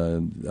done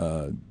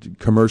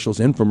commercials,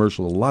 infomercials,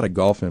 a lot of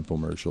golf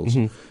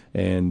infomercials,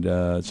 and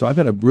so I've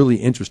had a really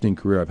interesting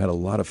career. I've had a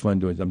lot of fun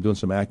doing. I'm doing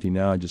some acting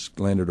now. I just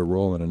landed a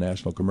role in a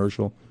national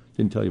commercial.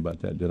 Didn't tell you about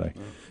that, did I?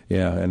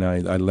 Yeah, and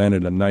I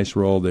landed a nice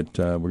role that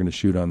we're going to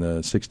shoot on the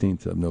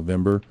 16th of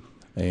November,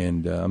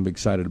 and I'm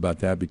excited about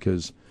that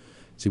because,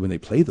 see, when they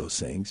play those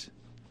things,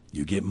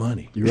 you get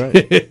money. You're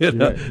right. You're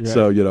right.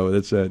 So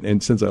it's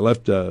and since I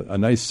left a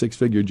nice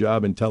 6-figure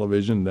job in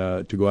television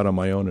to go out on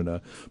my own in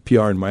a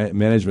PR and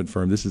management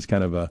firm, this is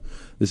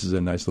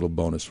a nice little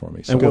bonus for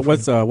me. So And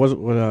what's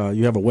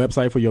you have a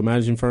website for your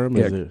managing firm?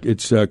 yeah,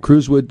 it's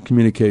Cruisewood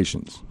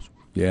Communications.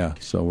 Yeah,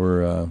 so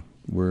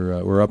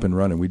we're up and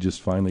running. We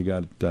just finally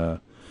got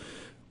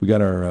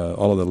our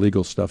all of the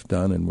legal stuff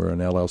done, and we're an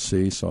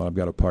LLC. So I've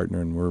got a partner,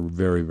 and we're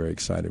very, very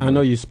excited. I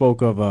know you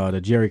spoke of the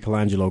Jerry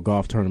Colangelo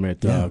golf tournament.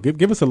 Yeah.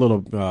 Give us a little,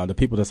 the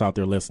people that's out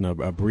there listening,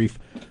 a brief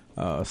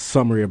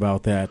summary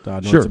about that.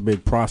 I know Sure. It's a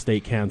big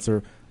prostate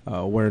cancer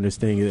awareness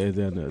thing.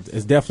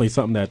 It's definitely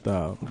something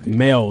that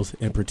males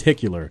in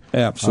particular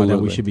Absolutely.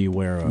 that we should be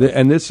aware of.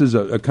 And this is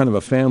a kind of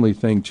a family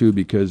thing, too,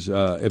 because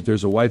if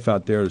there's a wife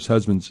out there whose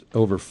husband's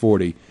over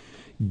 40,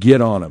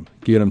 get on them.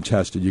 Get them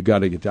tested. You got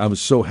to get. I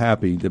was so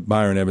happy that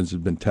Byron Evans has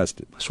been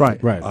tested. That's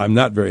right. Right. I'm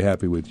not very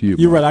happy with you.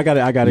 You're Mark. right.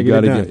 I got to You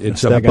get it gotta done. get-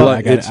 it's a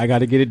blood- I got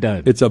to get it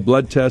done. It's a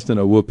blood test and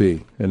a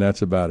whoopee, and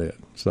that's about it.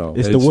 So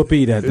It's the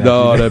whoopee that-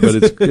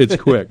 but it's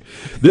quick.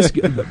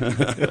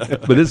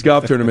 But this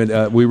golf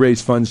tournament, we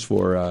raise funds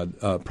for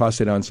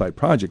Prostate On-Site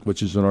Project,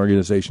 which is an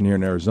organization here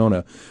in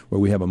Arizona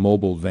where we have a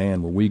mobile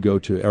van where we go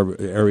to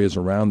areas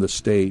around the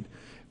state.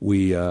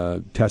 We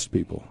test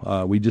people.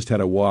 We just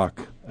had a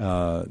walk,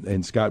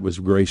 and Scott was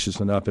gracious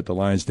enough at the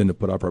Lions Den to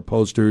put up our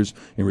posters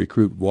and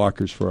recruit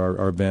walkers for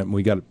our event. And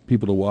we got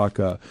people to walk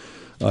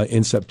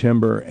in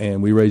September,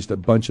 and we raised a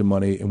bunch of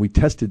money, and we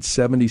tested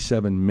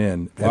 77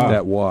 men at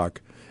that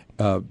walk.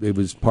 It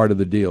was part of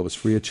the deal. It was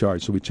free of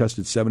charge. So we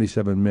tested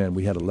 77 men.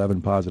 We had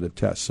 11 positive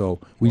tests. So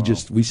we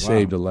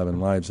saved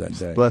 11 lives that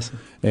day. Blessing.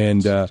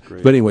 And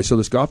but anyway, so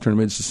this golf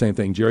tournament is the same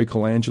thing. Jerry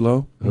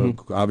Colangelo, who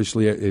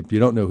obviously, if you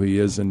don't know who he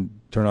is, then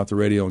turn off the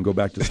radio and go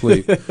back to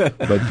sleep.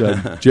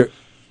 But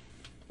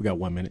We got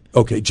 1 minute.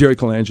 okay, Jerry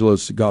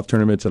Colangelo's golf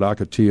tournament's at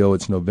Ocotillo.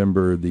 It's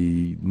November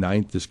the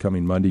 9th, this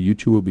coming Monday. You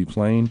two will be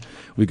playing.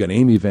 We've got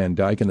Amy Van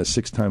Dyken, a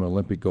 6-time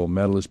Olympic gold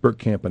medalist. Bert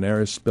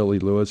Campaneris, Billy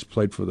Lewis,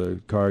 played for the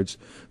Cards.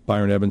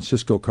 Byron Evans,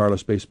 Cisco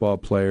Carlos baseball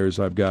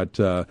players. I've got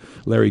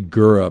Larry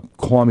Gura,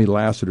 Kwame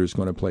Lassiter is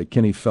going to play,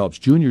 Kenny Phelps,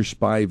 Junior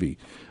Spivey,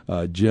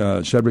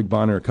 Shedrick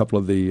Bonner, a couple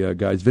of the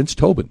guys, Vince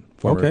Tobin,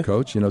 former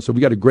coach. So we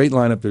got a great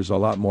lineup. There's a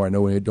lot more. I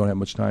know we don't have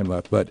much time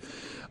left, but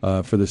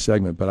for this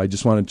segment. But I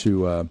just wanted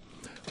to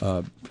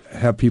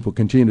have people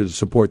continue to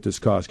support this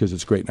cause because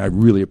it's great, and I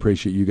really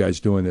appreciate you guys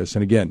doing this.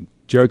 And again,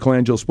 Jerry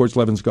Colangelo, Sports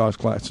 11's Golf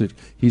Classic.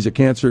 He's a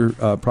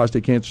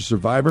prostate cancer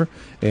survivor,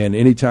 and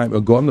anytime,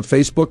 go on the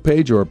Facebook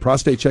page or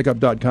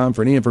prostatecheckup.com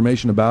for any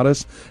information about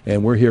us,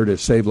 and we're here to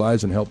save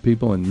lives and help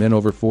people, and men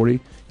over 40,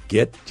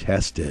 get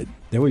tested.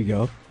 There we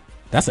go.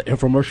 That's an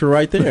infomercial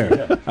right there.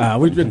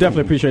 We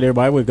definitely appreciate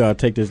everybody. We're going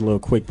to take this little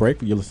quick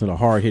break. You listen to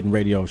Hard Hittin'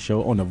 Radio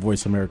Show on the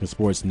Voice America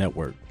Sports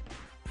Network.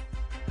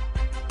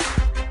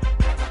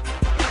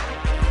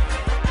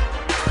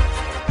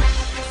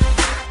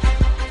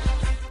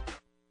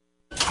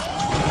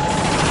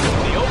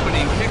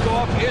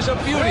 A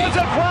beauty. There's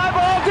a fly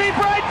ball deep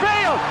right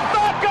field.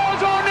 Back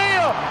goes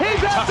O'Neal. He's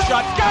at the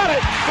shot. Got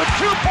it with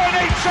 2.8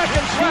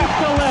 seconds left.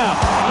 To left.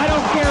 I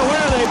don't care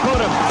where they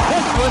put him.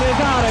 This one is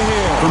out of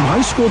here. From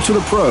high school to the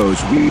pros,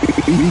 we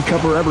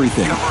cover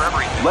everything.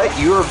 Let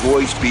your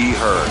voice be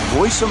heard.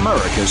 Voice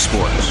America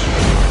Sports.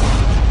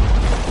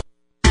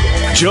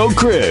 Joe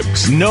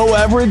Cribbs, No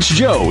Average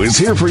Joe, is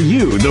here for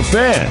you, the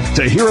fan,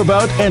 to hear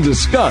about and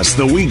discuss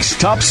the week's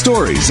top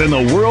stories in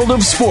the world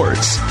of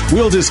sports.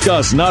 We'll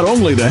discuss not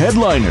only the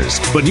headliners,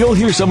 but you'll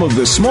hear some of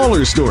the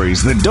smaller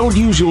stories that don't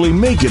usually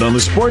make it on the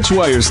sports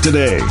wires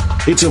today.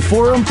 It's a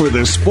forum for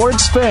the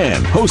sports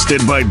fan,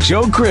 hosted by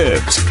Joe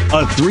Cribbs,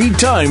 a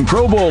 3-time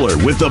Pro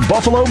Bowler with the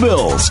Buffalo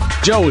Bills.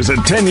 Joe is a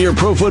 10-year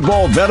pro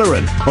football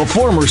veteran, a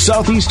former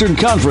Southeastern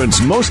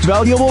Conference Most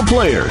Valuable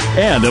Player,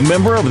 and a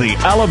member of the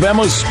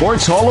Alabama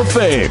Sports Hall of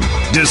Fame.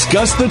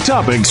 Discuss the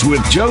topics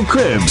with Joe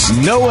Cribbs,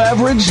 No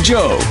Average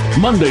Joe.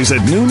 Mondays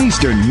at noon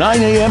Eastern,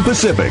 9 a.m.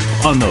 Pacific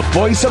on the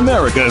Voice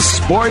America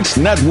Sports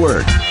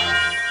Network.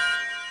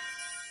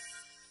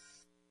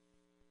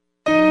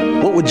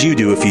 would you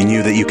do if you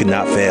knew that you could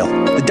not fail?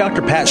 The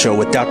Dr. Pat Show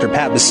with Dr.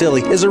 Pat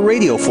Basili is a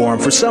radio forum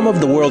for some of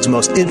the world's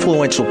most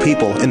influential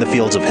people in the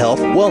fields of health,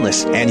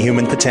 wellness, and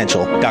human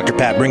potential. Dr.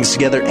 Pat brings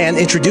together and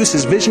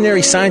introduces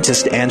visionary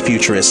scientists and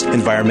futurists,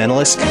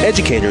 environmentalists,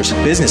 educators,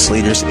 business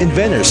leaders,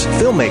 inventors,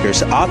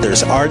 filmmakers,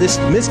 authors, artists,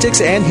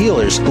 mystics, and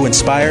healers who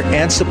inspire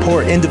and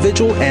support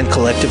individual and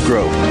collective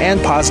growth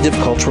and positive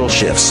cultural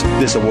shifts.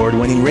 This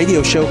award-winning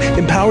radio show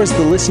empowers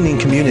the listening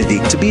community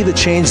to be the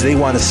change they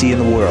want to see in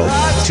the world.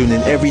 Tune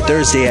in every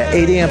Thursday at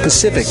 8 a.m.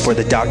 Pacific for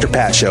the Dr.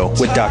 Pat Show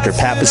with Dr.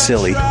 Pat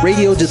Basili,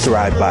 radio to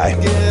thrive by.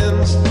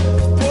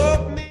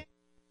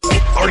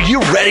 Are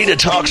you ready to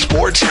talk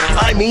sports?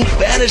 I mean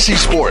fantasy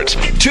sports.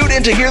 Tune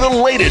in to hear the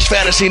latest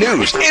fantasy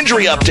news,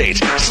 injury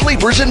updates,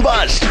 sleepers and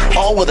busts,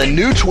 all with a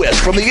new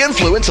twist from the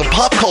influence of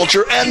pop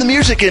culture and the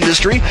music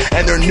industry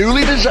and their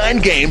newly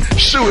designed game,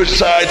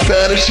 Suicide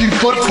Fantasy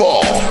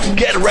Football.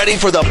 Get ready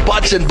for the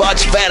Butts and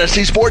Butts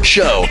Fantasy Sports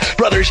Show.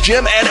 Brothers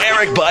Jim and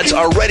Eric Butts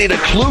are ready to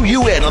clue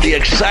you in on the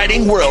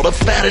exciting world of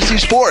fantasy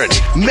sports.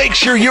 Make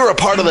sure you're a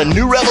part of the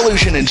new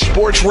revolution in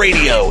sports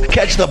radio.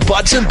 Catch the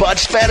Butts and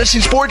Butts Fantasy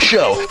Sports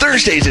Show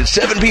Thursdays at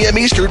 7 p.m.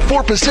 Eastern,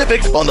 4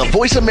 Pacific on the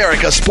Voice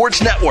America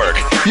Sports Network.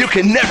 You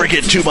can never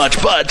get too much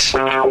butts.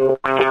 Your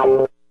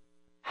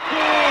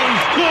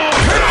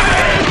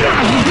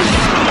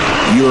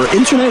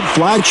internet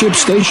flagship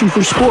station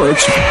for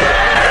sports.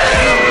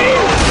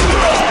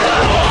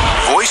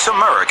 Voice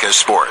America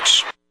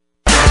Sports.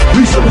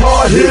 We some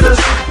hard hitters.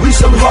 We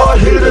some hard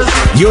hitters.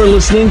 You're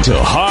listening to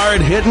Hard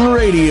Hittin'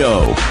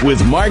 Radio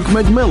with Mark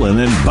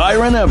McMillan and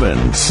Byron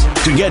Evans.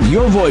 To get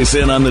your voice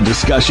in on the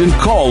discussion,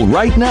 call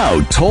right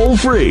now, toll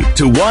free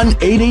to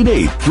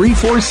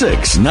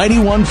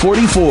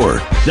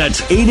 1-888-346-9144. That's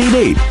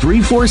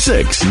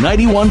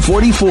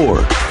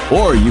 888-346-9144.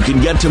 Or you can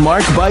get to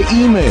Mark by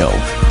email.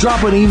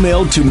 Drop an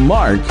email to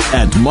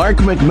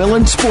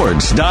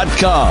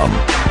mark@markmcmillansports.com.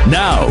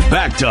 Now,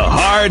 back to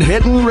Hard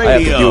Hittin' Radio. I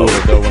have to deal with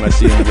it, though, when I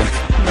see him again.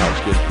 No,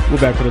 it's good.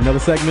 We're back with another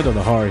segment of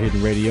the Hard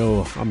Hittin'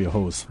 Radio. I'm your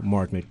host,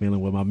 Mark McMillan,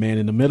 with my man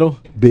in the middle,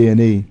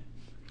 B&E,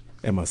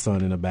 and my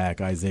son in the back,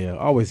 Isaiah.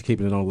 Always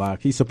keeping it on lock.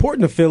 He's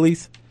supporting the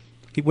Phillies.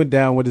 He went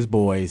down with his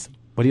boys,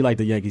 but he liked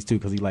the Yankees too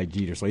because he liked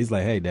Jeter. So he's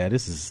like, "Hey, Dad,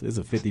 this is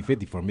a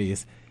 50-50 for me.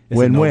 It's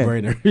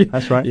win-win. a no-brainer."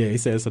 That's right. Yeah, he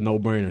said it's a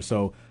no-brainer.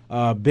 So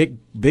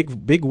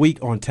big week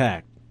on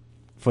tap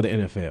for the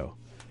NFL.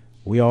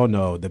 We all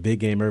know the big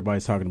game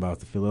everybody's talking about is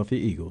the Philadelphia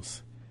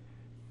Eagles.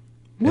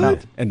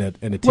 What? And the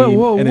team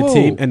Whoa.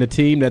 and the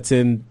team that's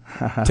in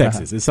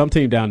Texas. It's some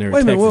team down there in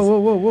Wait a Texas.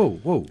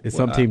 minute, whoa. It's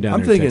some team down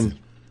I'm there in thinking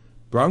Texas.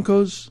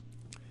 Broncos,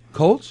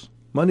 Colts,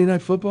 Monday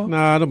Night Football?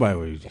 Nah,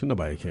 nobody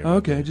cares.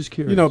 Okay, just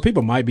curious. You know,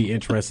 people might be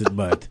interested,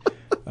 but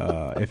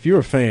if you're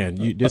a fan,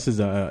 this is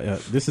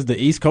the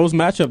East Coast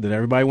matchup that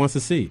everybody wants to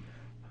see.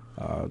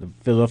 The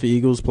Philadelphia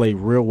Eagles played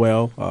real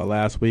well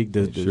last week,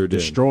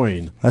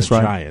 destroying the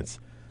Giants.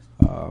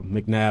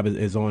 McNabb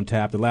is on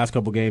tap. The last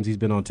couple games he's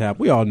been on tap.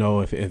 We all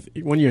know if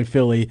when you're in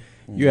Philly,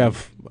 you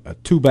have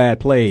 2 bad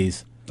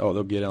plays. Oh,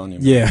 they'll get on you.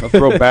 Yeah. They'll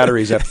throw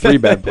batteries at 3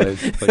 bad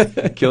plays.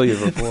 Like, kill you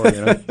before,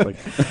 you know.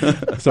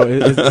 So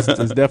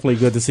it's definitely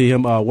good to see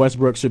him.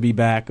 Westbrook should be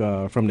back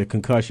from the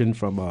concussion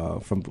from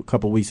a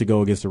couple weeks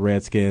ago against the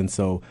Redskins.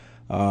 So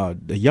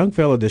the young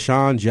fella,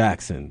 Deshaun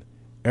Jackson,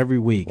 every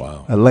week.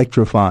 Wow.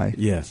 Electrifying.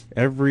 Yes.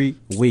 Every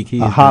week. He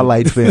a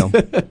highlight film.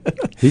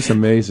 He's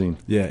amazing.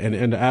 Yeah,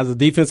 and as a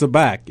defensive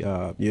back,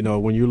 you know,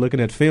 when you're looking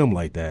at film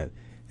like that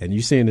and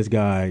you're seeing this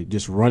guy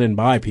just running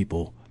by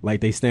people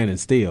like they standing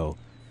still,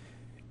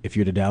 if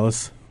you're the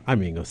Dallas, I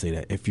mean, go say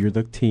that. If you're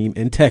the team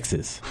in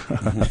Texas,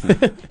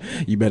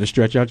 you better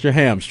stretch out your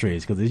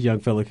hamstrings because this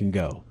young fella can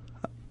go.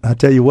 I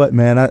tell you what,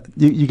 man,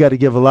 you got to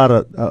give a lot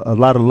of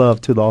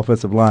love to the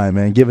offensive line,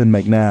 man. Giving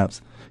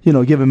McNabb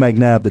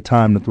the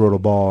time to throw the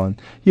ball,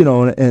 and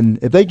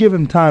if they give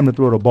him time to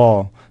throw the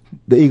ball,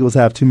 the Eagles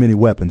have too many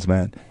weapons,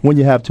 man. When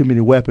you have too many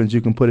weapons,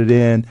 you can put it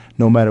in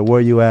no matter where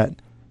you at.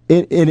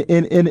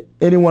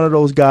 Any one of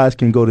those guys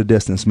can go the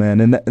distance, man,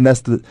 and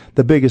that's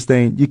the biggest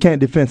thing. You can't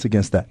defense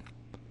against that.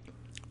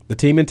 The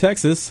team in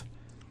Texas,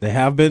 they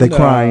have been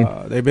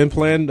they've been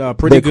playing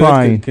pretty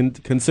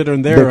good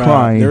considering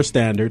their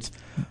standards.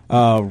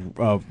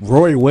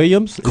 Roy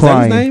Williams, is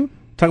that his name?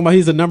 Talking about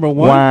he's the number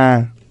one.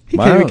 Why? He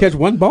can't even catch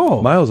one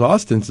ball. Miles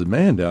Austin's the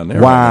man down there.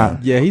 Wow.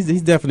 Right yeah,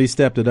 he's definitely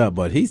stepped it up,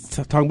 but he's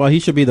talking about he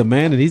should be the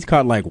man, and he's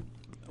caught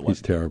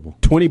he's terrible.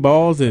 20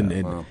 balls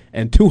and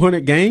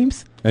 200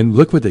 games. And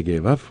look what they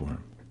gave up for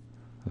him.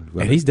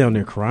 And he's down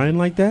there crying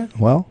like that?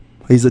 Well,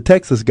 he's a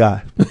Texas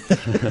guy.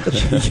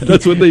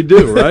 That's what they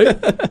do, right?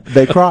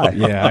 They cry.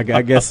 Yeah,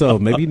 I guess so.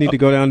 Maybe you need to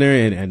go down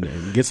there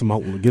and get some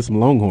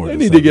Longhorns. They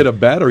need to get a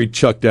battery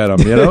chucked at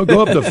him.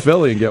 Go up to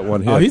Philly and get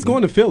one hit. Oh, he's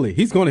going to Philly.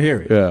 He's going to hear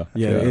it.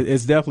 Yeah.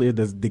 It's definitely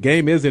the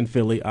game is in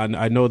Philly.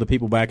 I know the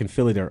people back in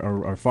Philly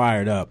are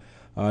fired up.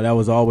 That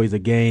was always a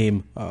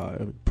game,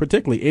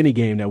 particularly any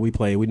game that we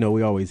play. We know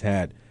we always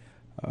had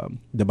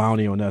the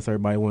bounty on us.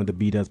 Everybody wanted to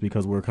beat us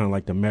because we're kind of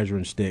like the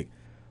measuring stick.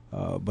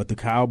 But the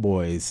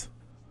Cowboys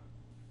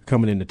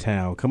coming into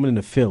town, coming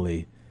into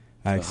Philly,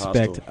 I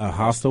expect a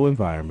hostile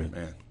environment.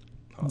 Man.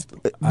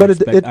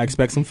 I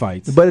expect some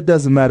fights. But it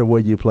doesn't matter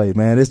where you play,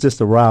 man. It's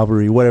just a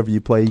rivalry. Whatever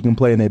you play, you can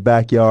play in their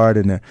backyard,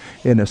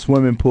 in a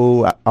swimming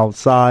pool,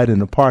 outside, in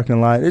the parking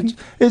lot.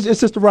 It's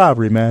just a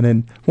rivalry, man.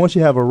 And once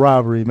you have a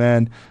rivalry,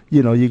 man,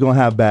 you're gonna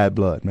have bad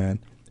blood, man.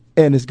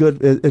 And it's good.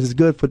 It's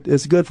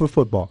good for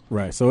football.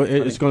 Right. So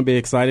it's going to be an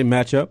exciting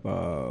matchup.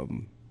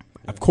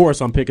 Of course,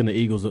 I'm picking the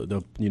Eagles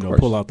to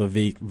pull out the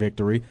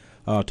victory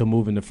to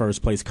move into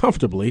first place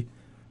comfortably.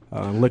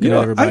 Looking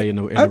at everybody in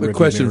the I have a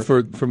question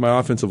mirror. for my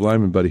offensive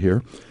lineman buddy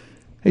here.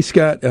 Hey,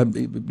 Scott,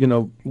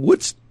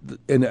 what's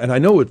and I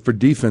know it for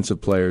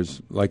defensive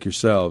players like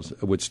yourselves,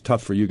 what's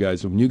tough for you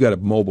guys when you got a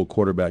mobile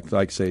quarterback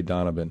like, say,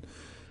 Donovan.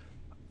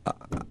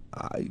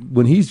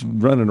 When he's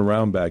running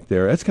around back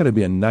there, that's got to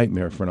be a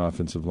nightmare for an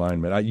offensive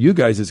lineman. You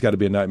guys, it's got to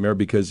be a nightmare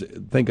because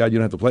thank God you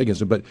don't have to play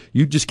against him, but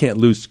you just can't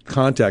lose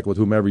contact with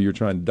whomever you're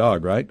trying to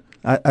dog, right?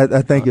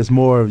 I think it's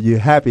more of you're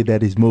happy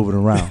that he's moving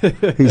around.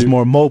 He's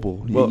more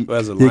mobile. Well,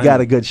 you got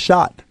a good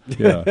shot.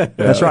 Yeah,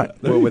 that's right.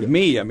 Well, with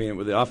me, I mean,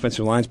 with the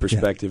offensive line's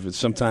perspective, it's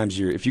sometimes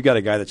if you got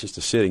a guy that's just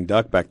a sitting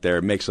duck back there,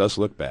 it makes us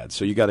look bad.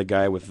 So you got a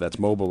guy that's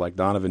mobile like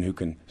Donovan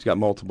he's got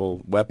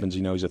multiple weapons.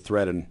 He's a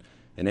threat in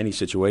any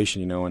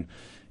situation.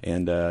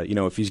 And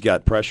if he's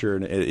got pressure,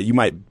 you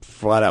might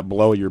flat out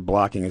blow your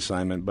blocking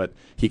assignment, but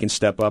he can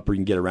step up or you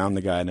can get around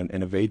the guy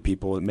and evade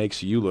people. It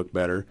makes you look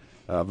better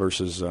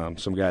versus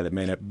some guy that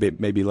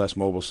may be less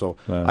mobile. So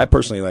I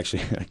personally I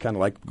kind of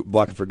like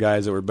blocking for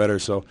guys that were better.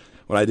 So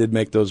when I did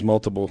make those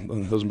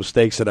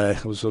mistakes that I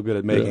was so good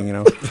at making,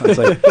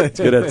 it's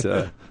good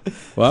at.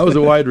 Well, I was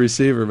a wide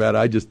receiver, man.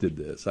 I just did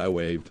this. I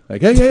waved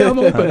like, "Hey, I'm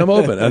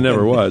open." I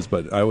never was,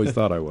 but I always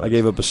thought I was. I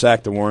gave up a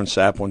sack to Warren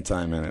Sapp one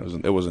time,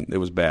 and it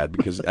was bad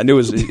because I knew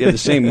he had the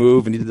same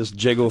move and he did this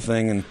jiggle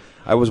thing, and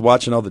I was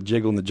watching all the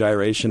jiggle and the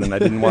gyration, and I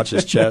didn't watch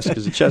his chest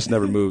because the chest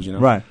never moves,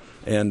 Right.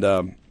 And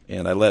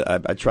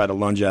I tried to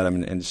lunge at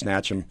him and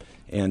snatch him,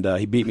 and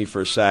he beat me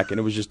for a sack, and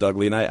it was just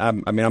ugly. And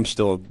I'm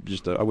still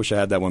I wish I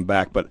had that one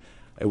back, but.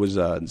 It was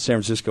San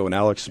Francisco and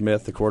Alex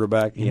Smith, the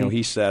quarterback.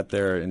 He sat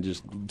there and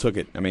just took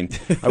it. I mean,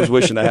 I was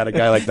wishing I had a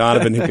guy like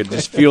Donovan who could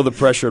just feel the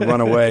pressure and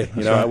run away.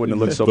 I wouldn't have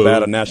looked so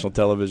bad on national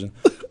television.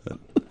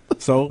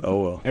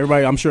 So,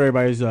 I'm sure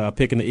everybody's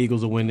picking the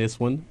Eagles to win this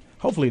one.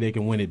 Hopefully, they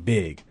can win it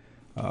big.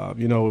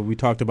 We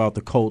talked about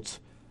the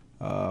Colts,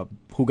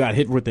 who got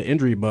hit with the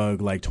injury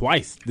bug like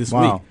twice this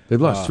week. They've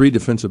lost 3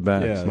 defensive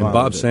backs, and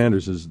Bob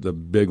Sanders is the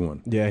big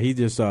one. Yeah, he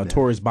just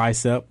tore his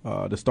bicep.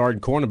 The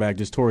starting cornerback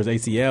just tore his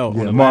ACL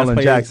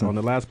on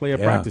the last play of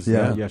practice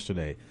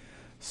yesterday.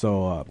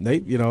 So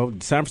San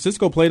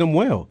Francisco played him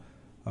well.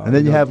 And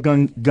then you have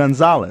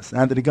Gonzalez,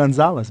 Anthony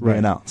Gonzalez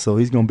being out, so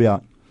he's going to be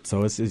out.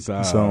 So it's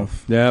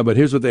yeah, but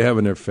here's what they have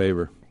in their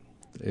favor: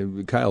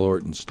 Kyle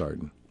Orton's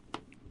starting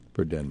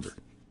for Denver.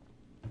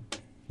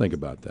 Think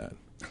about that.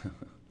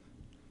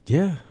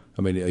 Yeah.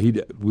 I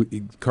mean,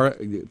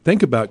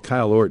 think about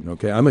Kyle Orton,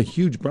 okay? I'm a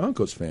huge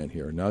Broncos fan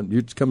here. Now,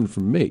 it's coming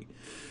from me.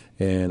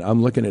 And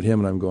I'm looking at him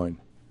and I'm going,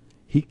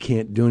 he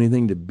can't do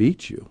anything to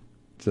beat you.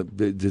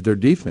 It's their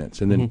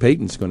defense. And then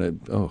Peyton's going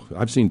to,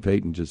 I've seen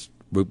Peyton just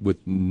with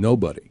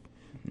nobody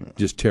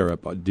just tear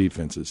up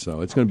defenses.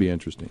 So it's going to be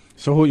interesting.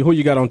 So who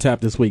you got on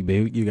tap this week,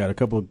 babe? You got a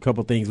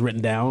couple things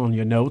written down on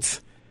your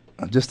notes?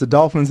 Just the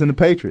Dolphins and the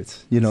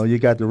Patriots. You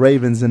got the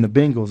Ravens and the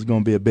Bengals. It's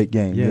going to be a big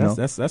game. Yeah,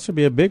 that should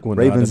be a big one.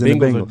 Ravens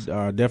and the Bengals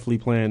are definitely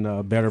playing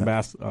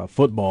better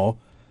football.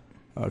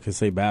 I could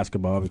say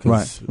basketball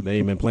because they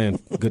ain't been playing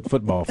good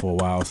football for a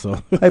while.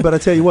 So hey, but I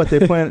tell you what,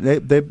 they're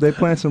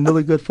playing some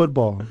really good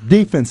football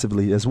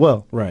defensively as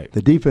well. Right,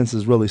 the defense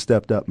has really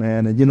stepped up,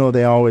 man. And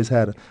they always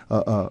had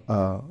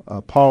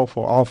a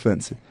powerful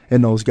offense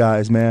in those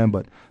guys, man.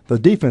 But the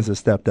defense has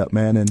stepped up,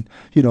 man. And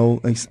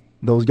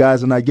those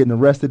guys are not getting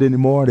arrested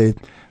anymore.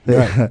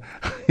 They're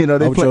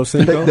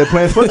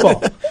playing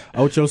football.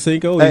 Ocho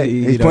Cinco,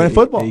 he's playing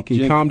football.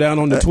 He calmed down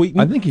on the tweeting.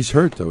 I think he's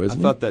hurt though, isn't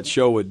he? I thought that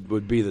show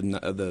would be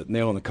the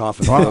nail in the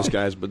coffin for those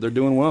guys, but they're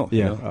doing well.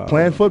 Yeah,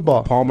 playing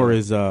football. Palmer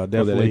is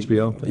definitely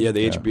HBO. Yeah,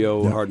 the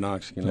HBO Hard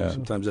Knocks.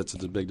 Sometimes that's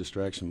a big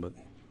distraction, but.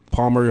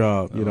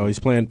 Palmer, he's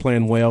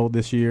playing well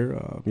this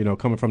year.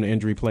 Coming from the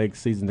injury plague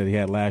season that he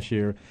had last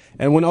year,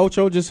 and when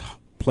Ocho just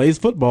plays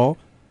football.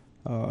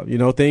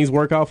 Things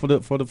work out for the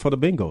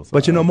Bengals.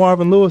 But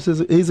Marvin Lewis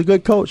he's a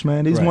good coach,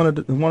 man. He's one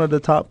of the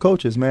top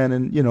coaches, man,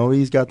 and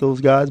he's got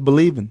those guys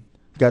believing.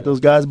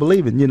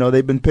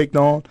 They've been picked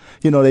on.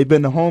 They've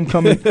been the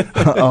homecoming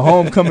a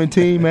homecoming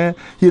team, man.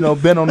 Been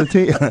on the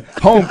team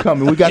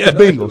homecoming. We got the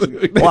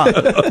Bengals.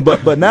 Wow.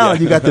 But now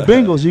you got the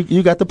Bengals.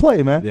 You got to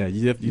play, man. Yeah,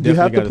 you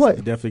have to play.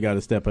 You definitely got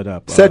to step it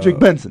up. Cedric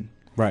Benson.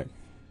 Right.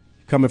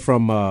 Coming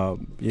from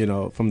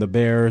from the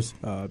Bears,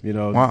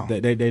 wow. they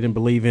didn't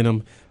believe in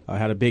him.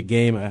 Had a big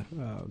game, a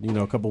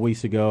couple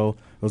weeks ago.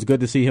 It was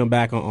good to see him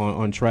back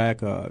on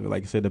track.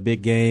 Like I said, the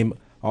big game.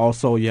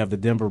 Also, you have the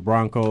Denver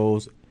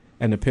Broncos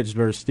and the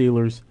Pittsburgh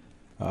Steelers.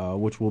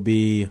 which will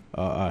be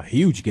a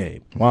huge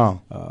game.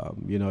 Wow.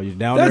 You're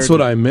down That's there.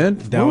 what I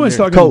meant. Down I was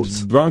there. talking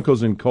Colts.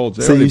 Broncos and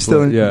Colts. So you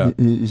still yeah.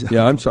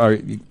 Yeah, I'm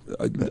sorry.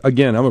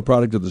 Again, I'm a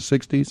product of the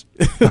 60s.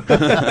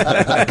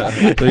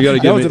 So you got to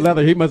give me the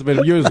leather. He must have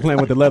been years playing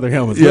with the leather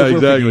helmets. Yeah,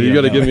 exactly. You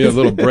got to give me a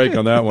little break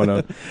on that one.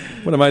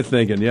 What am I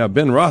thinking? Yeah,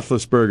 Ben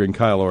Roethlisberger and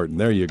Kyle Orton.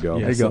 There you go.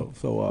 Yeah, there you go.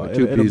 So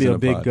it'll be a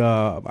big.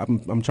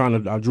 I'm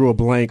trying to. I drew a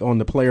blank on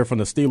the player from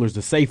the Steelers,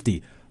 the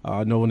safety.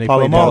 No, when they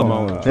played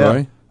Palomo.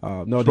 Troy.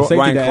 No, the safety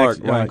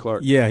Ryan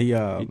Clark. Yeah, he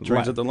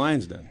trains at the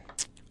Lions Den.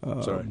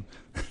 Sorry.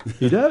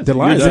 He does. The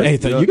Lions. Hey,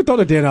 you can throw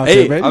the den out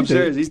there, man. I'm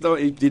serious.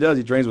 He does.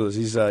 He trains with us.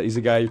 He's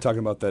the guy you're talking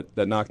about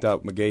that knocked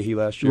out McGahee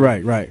last year.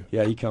 Right.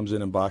 Yeah, he comes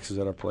in and boxes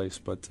at our place.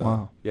 But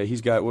wow. Yeah,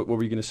 he's got. What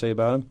were you going to say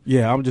about him?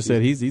 Yeah, I'm just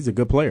saying he's a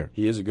good player.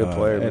 He is a good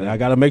player, and man. I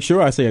got to make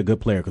sure I say a good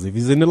player because if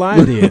he's in the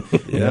Lions den,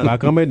 if I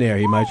come in there,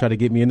 he might try to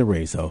get me in the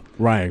race. So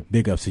Ryan,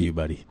 big ups to you,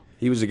 buddy.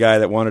 He was the guy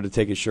that wanted to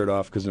take his shirt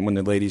off because when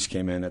the ladies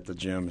came in at the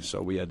gym,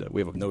 so we have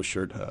a no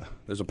shirt.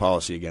 There's a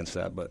policy against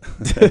that, but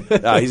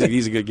he's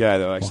a good guy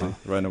though. Actually,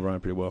 running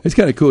pretty well. It's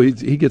kind of cool.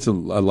 He gets a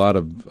lot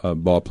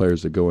of ball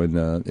players that go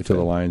into the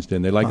Lions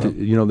Den. They like to,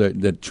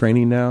 they're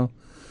training now.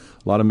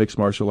 A lot of mixed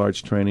martial arts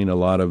training, a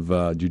lot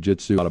of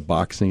jiu-jitsu, a lot of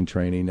boxing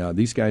training.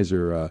 These guys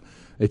are.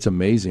 It's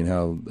amazing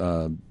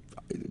how.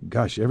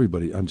 Gosh,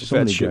 everybody! We've had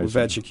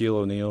Shaquille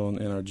O'Neal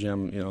in our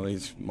gym.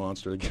 He's a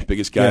monster, the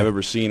biggest guy I've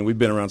ever seen. We've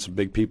been around some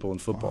big people in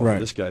football. Right.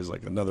 This guy's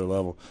like another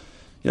level.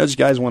 Just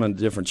guys want a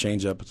different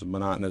change-up. It's a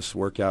monotonous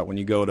workout. When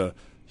you go to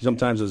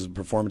sometimes as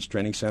performance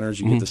training centers,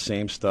 you get the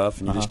same stuff,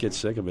 and you just get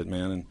sick of it,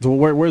 man. And so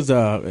where's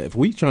if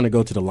we trying to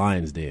go to the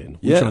Lions Den,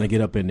 we're trying to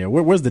get up in there.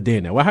 Where's the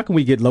den now? Well, how can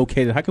we get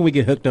located? How can we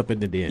get hooked up in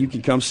the den? You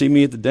can come see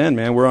me at the den,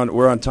 man. We're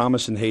on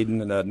Thomas and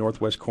Hayden in the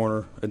northwest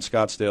corner in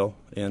Scottsdale,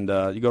 and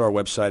you go to our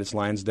website. It's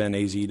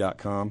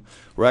lionsdenaz.com.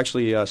 We're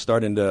actually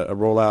starting to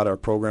roll out our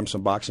program,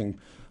 some boxing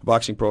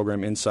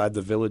program inside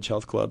the Village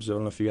Health Clubs. I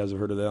don't know if you guys have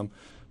heard of them.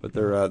 But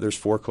there's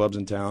 4 clubs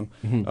in town.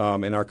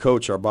 Mm-hmm. And our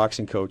coach, our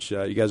boxing coach,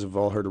 you guys have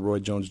all heard of Roy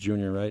Jones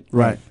Jr., right?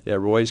 Right. Yeah,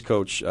 Roy's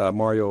coach,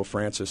 Mario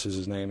Francis is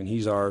his name, and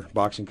he's our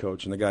boxing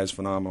coach, and the guy's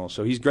phenomenal.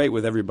 So he's great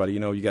with everybody.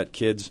 You got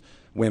kids,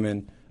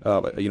 women,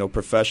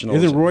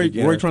 professionals. Isn't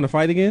Roy trying to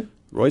fight again?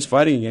 Roy's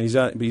fighting again.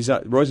 He's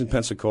out. Roy's in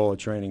Pensacola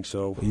training.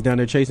 So he's down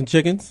there chasing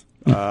chickens?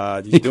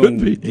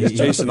 He's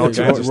chasing all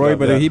kinds of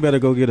stuff. He better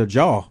go get a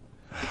jaw.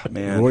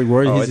 Man, Roy,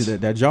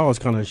 that jaw is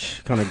kind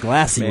of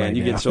glassy. Man, right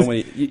you now. get so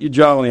many. Your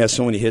jaw only has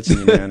so many hits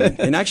in you, man.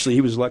 And actually,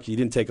 he was lucky. He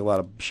didn't take a lot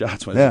of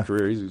shots in his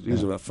career. He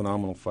was a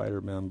phenomenal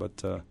fighter, man.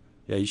 But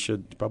you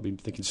should probably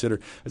consider.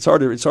 It's hard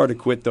to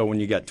quit though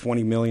when you got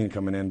 $20 million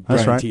coming in.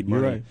 That's guaranteed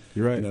right. money.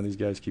 You're right. These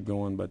guys keep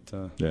going, but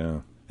yeah.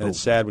 And it's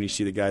sad when you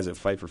see the guys that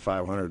fight for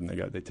 500 and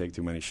they take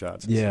too many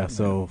shots. Yeah.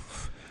 So,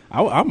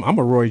 I'm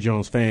a Roy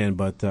Jones fan,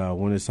 but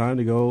when it's time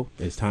to go,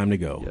 it's time to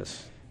go.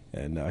 Yes.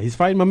 And he's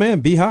fighting my man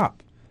B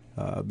Hop.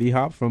 B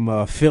Hop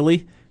from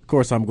Philly. Of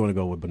course, I'm going to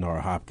go with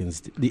Bernard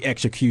Hopkins, the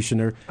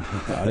executioner.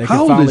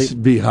 How old is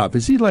B Hop?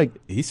 Is he like?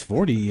 He's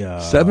 40.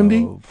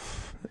 70?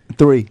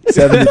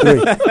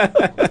 73.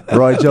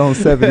 Roy Jones,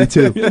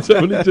 72.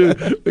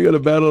 72. We got to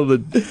battle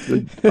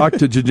the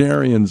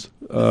octogenarians.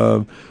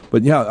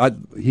 But yeah,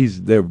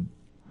 they're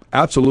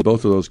absolutely.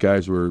 Both of those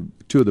guys were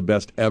 2 of the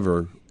best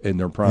ever in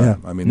their prime. Yeah,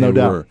 I mean, no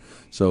they doubt. were.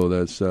 So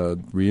that's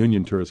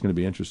reunion tour is going to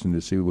be interesting to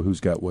see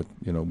who's got what.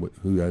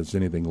 Who has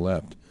anything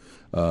left.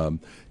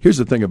 Here's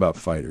the thing about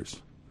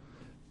fighters: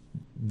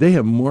 they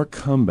have more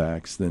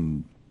comebacks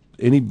than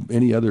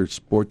any other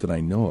sport that I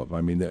know of.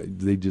 I mean,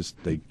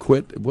 they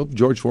quit. Well,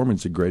 George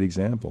Foreman's a great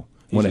example.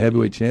 Won a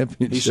heavyweight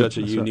championship. He's such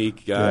a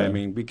unique guy. Yeah. I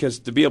mean, because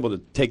to be able to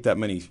take that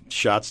many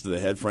shots to the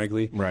head,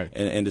 frankly, right,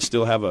 and to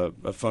still have a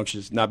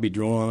function, not be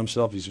drooling on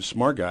himself. He's a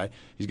smart guy.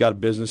 He's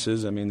got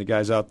businesses. I mean, the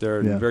guy's out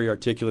there very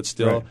articulate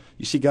still. Right.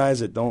 You see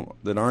guys that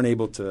aren't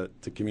able to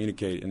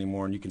communicate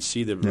anymore, and you can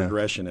see the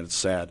regression, and it's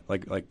sad.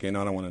 Like I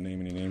don't want to name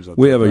any names.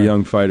 We have a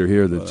young fighter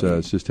here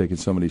that's just taken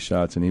so many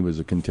shots, and he was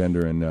a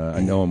contender. And I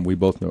know him. We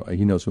both know.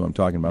 He knows who I'm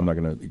talking about. I'm not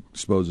going to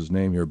expose his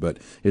name here, but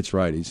it's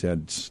right. He's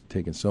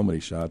taken so many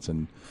shots,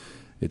 and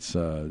it's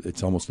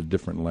almost a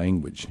different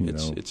language.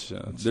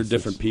 They're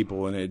different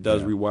people, and it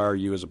does rewire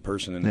you as a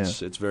person, and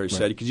it's very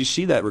sad because you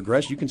see that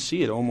regression. You can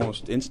see it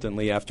almost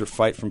instantly after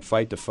fight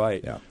to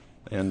fight. Yeah.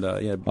 And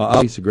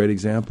he's a great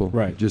example.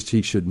 Right. Just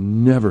he should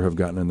never have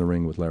gotten in the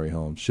ring with Larry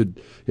Holmes.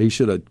 He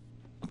should have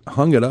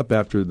hung it up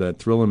after that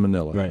thrill in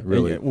Manila. Right.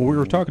 Really. When we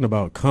were talking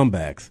about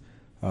comebacks,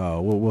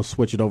 we'll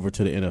switch it over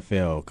to the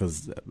NFL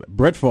because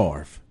Brett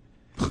Favre.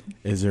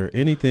 Is there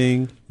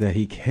anything that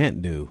he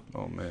can't do?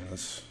 Oh man,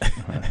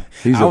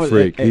 he's a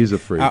freak. He's a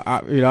freak.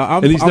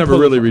 And he's never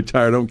really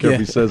retired. I don't care if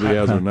he says he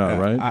has or not.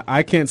 Right?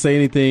 I can't say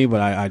anything,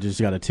 but I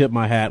just got to tip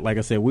my hat. Like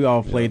I said, we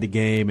all played the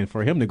game, and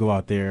for him to go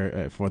out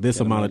there for this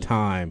amount of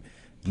time,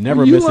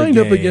 never miss a game. You lined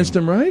up against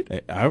him, right?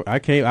 I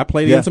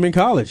played against him in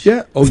college.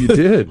 Yeah. Oh, you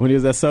did when he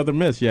was at Southern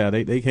Miss. Yeah,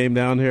 they came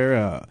down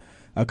here.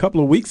 A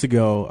couple of weeks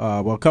ago,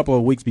 a couple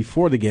of weeks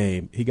before the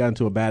game, he got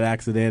into a bad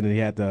accident and he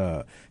had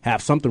to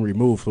have something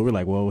removed. So we're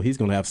like, well, he's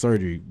going to have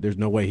surgery. There's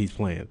no way he's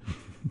playing.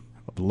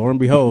 Lo and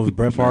behold,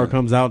 Brett Favre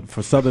comes out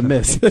for Southern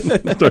Miss,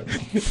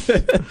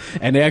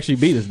 and they actually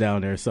beat us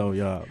down there.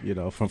 So,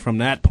 from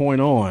that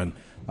point on,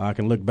 I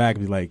can look back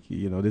and be like,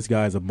 this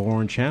guy's a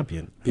born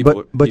champion.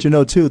 But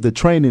too, the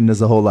training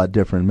is a whole lot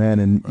different, man.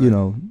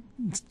 And,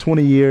 it's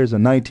 20 years or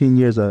 19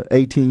 years or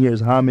 18 years,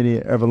 how many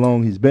ever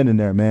long he's been in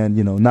there, man,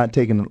 not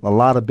taking a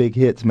lot of big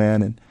hits,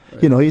 man. And,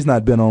 he's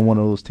not been on one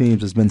of those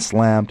teams that's been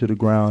slammed to the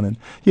ground.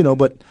 And,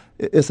 but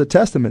it's a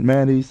testament,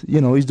 man. He's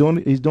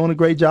doing a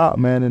great job,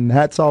 man, and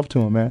hats off to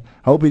him, man.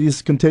 I hope he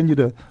just continue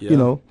to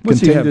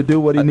continue to do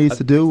what he needs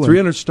to do.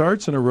 300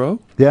 starts in a row.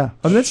 Yeah,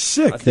 I mean that's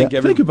sick.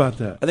 Think about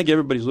that. I think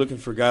everybody's looking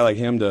for a guy like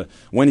him to.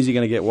 When is he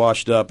going to get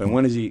washed up, and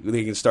when is he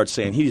going to start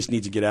saying he just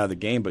needs to get out of the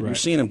game? But you're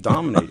seeing him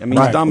dominate. I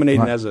mean, he's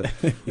dominating as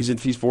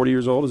he's 40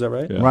 years old. Is that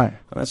right? Yeah. Right.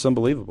 That's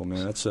unbelievable,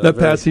 man. That's that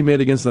pass he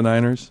made against the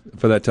Niners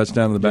for that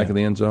touchdown in the back of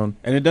the end zone.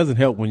 And it doesn't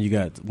help when you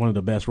got one of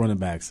the best running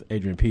backs,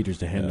 Adrian Peters,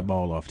 to hand the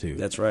ball off to.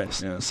 That's right.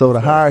 Yeah. So the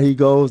higher he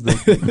goes,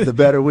 the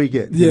better we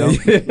get.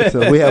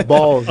 So we have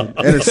balls,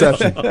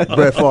 interception.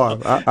 Brett Favre.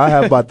 I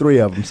have about 3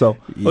 of them. So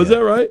is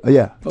that right?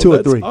 Yeah, 2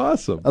 or 3.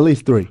 Awesome. At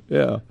least 3.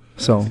 Yeah.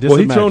 So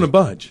he's thrown a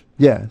bunch.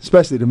 Yeah,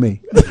 especially to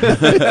me.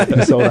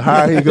 So the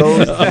higher he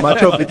goes, my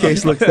trophy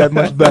case looks that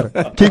much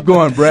better. Keep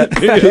going, Brett.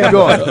 Keep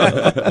going.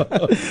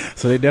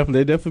 So they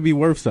definitely be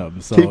worth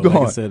something. So keep going.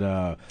 Like I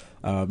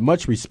said,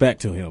 much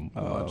respect to him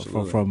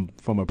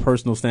from a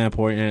personal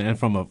standpoint and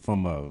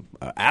from a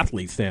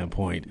athlete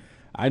standpoint.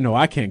 I know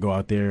I can't go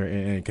out there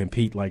and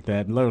compete like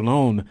that, let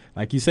alone,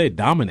 like you said,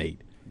 dominate.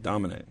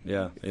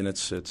 Yeah, and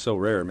it's so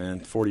rare, man.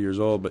 40 years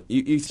old, but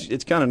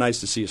it's kind of nice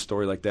to see a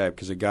story like that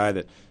because a guy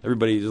that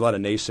there's a lot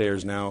of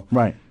naysayers now,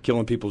 right,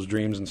 killing people's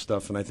dreams and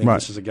stuff, and I think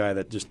this is a guy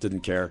that just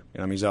didn't care.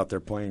 He's out there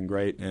playing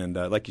great, and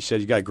like you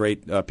said, you got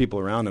great people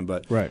around him,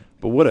 but do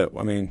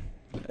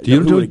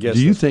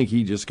you think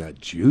he just got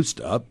juiced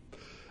up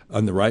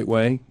on the right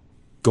way,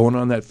 going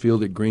on that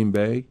field at Green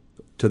Bay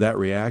to that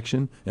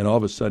reaction, and all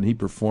of a sudden he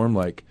performed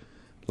like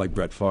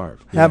Brett Favre,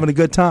 having a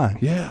good time?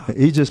 Yeah,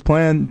 he's just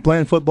playing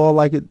football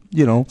like it,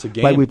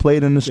 like we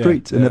played in the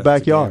streets in the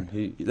backyard.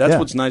 That's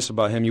what's nice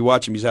about him. You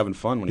watch him; he's having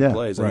fun when he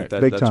plays. I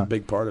think that's a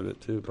big part of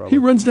it too. Probably he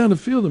runs down the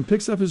field and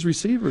picks up his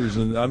receivers,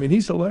 and I mean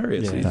he's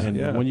hilarious.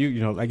 And when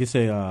you like you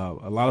say, a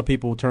lot of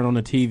people turn on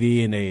the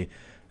TV and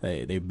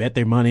they bet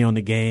their money on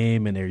the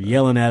game and they're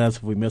yelling at us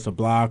if we miss a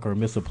block or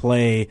miss a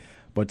play.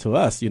 But to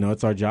us,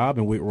 it's our job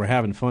and we're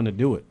having fun to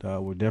do it.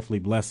 We're definitely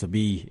blessed to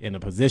be in a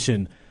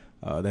position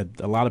that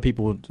a lot of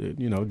people,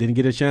 didn't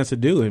get a chance to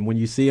do. And when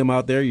you see him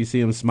out there, you see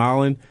him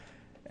smiling.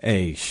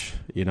 Hey,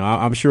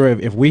 I'm sure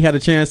if we had a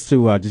chance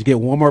to just get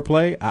one more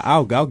play,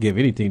 I'll give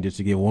anything just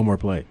to get one more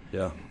play.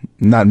 Yeah,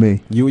 not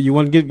me. You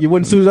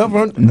wouldn't suit up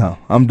front? No,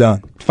 I'm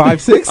done.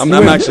 5'6"?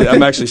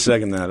 I'm actually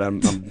second that. I'm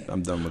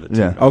done with it.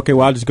 Yeah. Okay,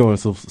 well I'll just go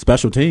with some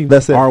special teams.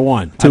 That's it.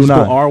 R1. 2-9.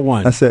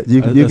 R1. That's it.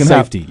 You can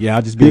safety. Have, yeah,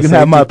 I'll just be. You can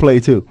have my play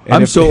too.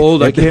 I'm so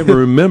old I can't even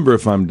remember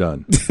if I'm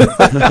done.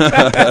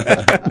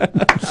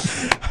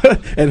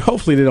 And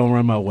hopefully they don't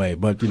run my way.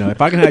 But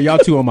if I can have y'all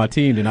two on my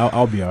team, then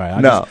I'll be all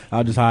right.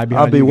 I'll just hide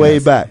behind. I'll be way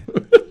back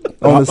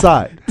on the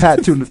side.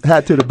 Hat to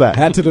the back.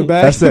 Hat to the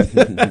back. That's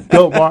it.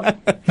 Go, Mark.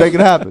 Make it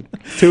happen.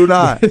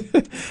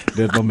 2-9.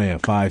 There's my man.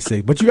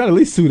 5'6". But you got to at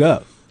least suit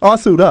up. Oh, I'll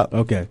suit up.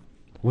 Okay.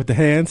 With the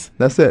hands.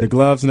 That's it. The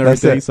gloves and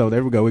everything. So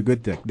there we go. We're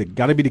good.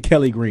 Got to be the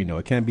Kelly green though.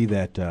 It can't be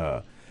that.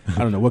 I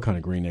don't know what kind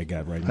of green they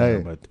got right now,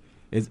 but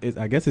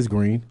I guess it's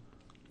green.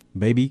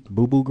 Baby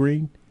boo boo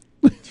green.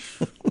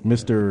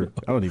 Mr.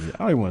 I don't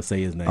even want to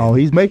say his name. Oh,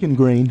 he's making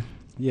green.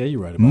 Yeah, you're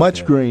right about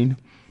Much that. green.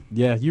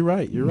 Yeah, you're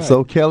right.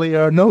 So Kelly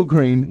or no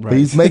green, but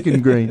he's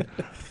making green.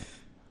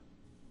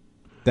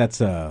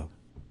 That's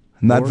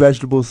not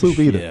vegetable soup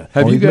either. Yeah.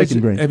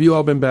 Have you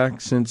all been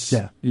back since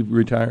you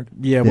retired?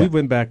 Yeah, we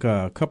went back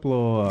a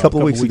couple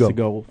weeks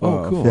ago.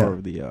 Oh, cool.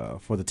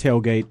 For the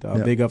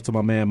tailgate. Big up to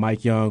my man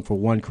Mike Young for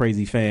One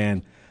Crazy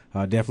Fan.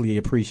 Definitely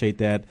appreciate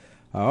that.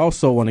 I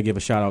also want to give a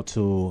shout out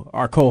to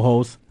our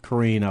co-host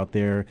Corrine out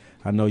there.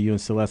 I know you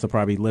and Celeste are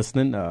probably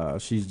listening.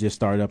 She's just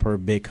started up her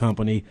big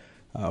company,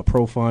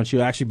 ProFund.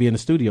 She'll actually be in the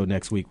studio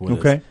next week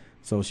with us.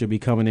 So she'll be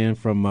coming in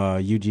from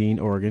Eugene,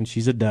 Oregon.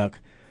 She's a Duck,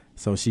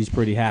 so she's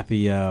pretty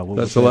happy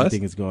with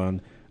everything is going.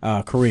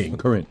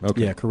 Corrine.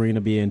 Okay. Yeah, Corrine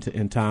will be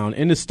in town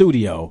in the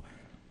studio,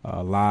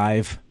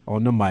 live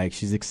on the mic.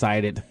 She's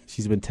excited.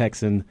 She's been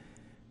texting.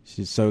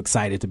 She's so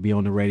excited to be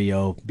on the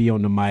radio, be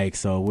on the mic.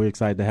 So we're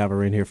excited to have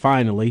her in here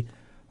finally.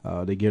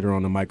 To get her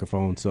on the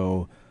microphone.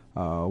 So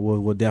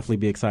we'll definitely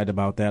be excited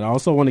about that. I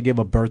also want to give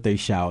a birthday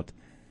shout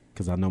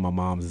because I know my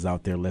mom's is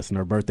out there listening.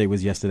 Her birthday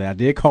was yesterday. I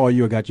did call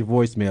you. I got your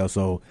voicemail,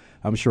 so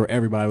I'm sure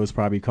everybody was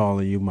probably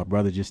calling you. My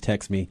brother just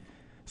texted me.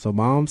 So,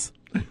 moms,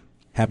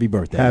 happy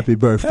birthday. Happy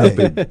birthday.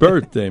 Happy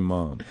birthday,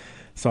 Mom.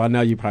 So I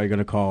know you're probably going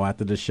to call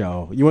after the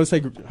show. You want to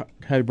say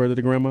happy birthday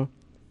to Grandma?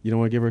 You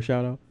don't want to give her a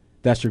shout-out?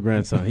 That's your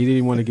grandson. He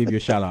didn't want to give you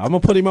a shout-out. I'm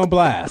going to put him on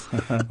blast.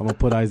 I'm going to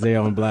put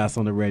Isaiah on blast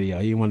on the radio.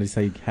 He didn't want to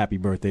say happy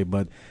birthday,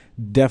 but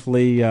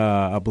definitely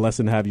a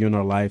blessing to have you in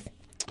our life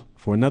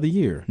for another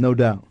year. No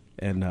doubt.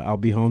 And I'll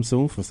be home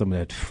soon for some of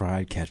that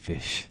fried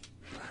catfish.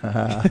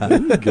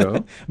 There you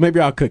go. Maybe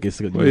I'll cook it.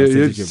 Well,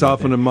 you're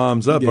softening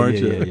moms up, aren't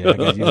you?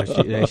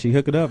 Yeah. She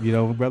hook it up.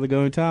 Brother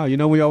go in town. You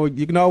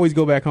can always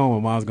go back home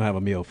and mom's gonna have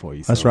a meal for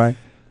you. So, that's right.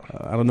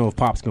 I don't know if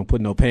Pop's gonna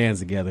put no pans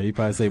together. He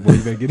probably say, "Boy,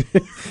 you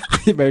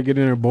better get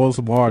in there and boil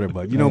some water."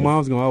 But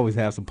mom's gonna always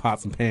have some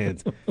pots and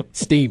pans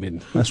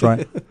steaming. That's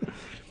right.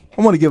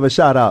 I want to give a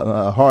shout out,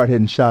 a hard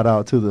hitting shout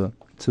out to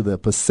the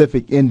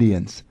Pacific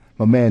Indians.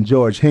 My man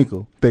George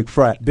Hinkle, Big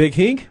Frat, Big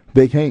Hink.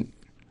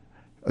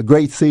 A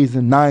great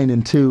season,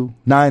 9-2,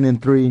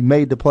 9-3,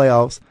 made the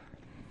playoffs.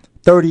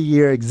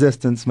 30-year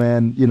existence,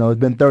 man. It's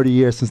been 30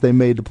 years since they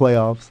made the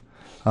playoffs.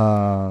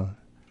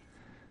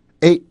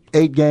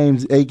 Eight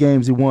games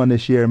he won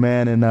this year,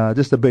 man, and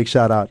just a big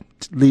shout out,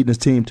 leading his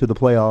team to the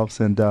playoffs,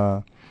 and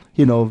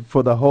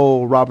for the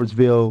whole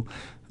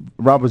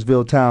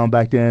Robertsville town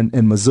back there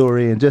in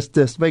Missouri, and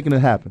just making it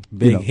happen.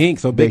 Big Hink.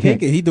 So Big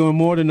Hink, he doing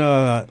more than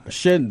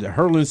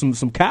hurling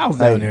some cows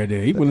down there.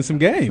 He winning some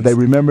games. They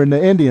remembering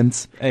the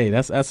Indians. Hey,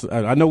 that's.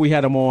 I know we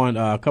had him on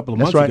a couple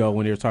of months ago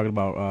when he was talking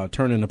about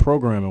turning the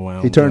program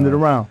around. He turned it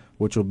around,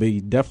 which will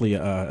be definitely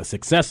a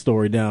success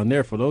story down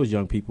there for those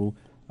young people.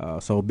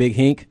 So Big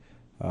Hink.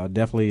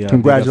 Definitely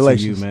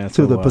congratulations to you, man.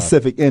 To the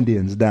Pacific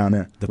Indians down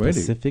there. The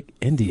Pacific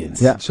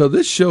Indians. Yeah. So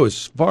this show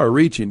is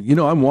far-reaching.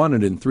 I'm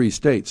wanted in 3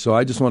 states, so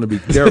I just want to be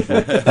careful.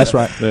 That's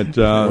right. That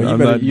I'm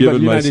not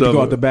giving myself. Need to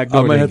go out the back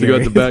door. I might have to go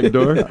out the back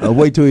door.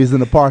 Wait till he's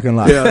in the parking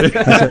lot. Yeah.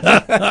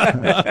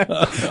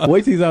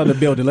 Wait till he's out of the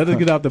building. Let us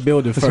get out the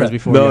building first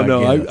before.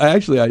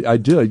 I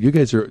did. You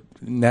guys are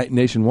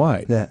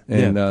nationwide. Yeah.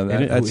 And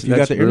if you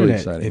got the really internet,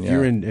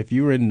 exciting. if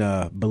you're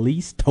in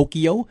Belize,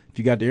 Tokyo, if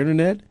you got the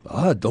internet,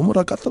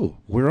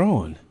 we're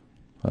on.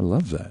 I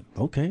love that.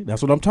 Okay,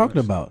 that's what I'm talking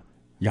about.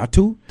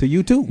 Yatu to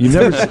you too. You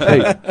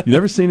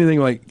never seen anything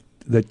like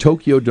the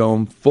Tokyo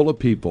Dome full of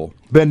people.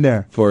 Been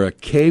there for a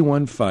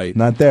K1 fight.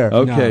 Not there.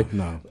 Okay.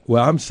 No.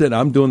 Well,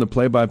 I'm doing the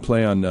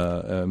play-by-play on.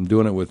 I'm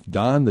doing it with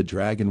Don the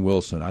Dragon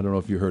Wilson. I don't know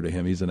if you heard of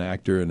him. He's an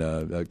actor and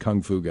a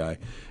kung fu guy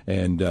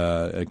and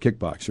a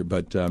kickboxer.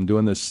 But I'm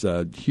doing this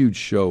huge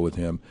show with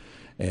him,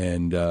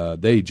 and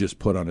they just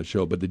put on a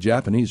show. But the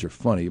Japanese are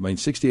funny.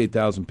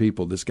 68,000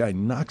 people. This guy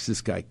knocks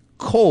this guy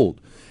cold,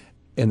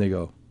 and they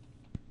go.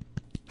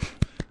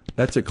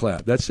 That's a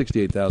clap. That's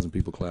 68,000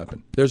 people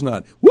clapping. There's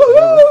not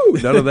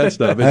woohoo, none of that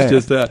stuff. It's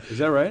just is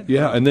that right?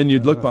 Yeah, and then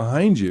you'd look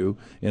behind you,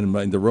 and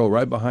in the row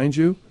right behind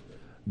you,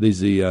 there's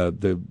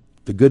the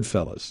good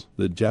fellas,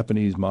 the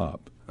Japanese mob,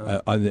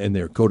 and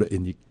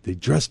they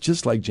dress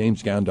just like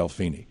James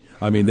Gandolfini.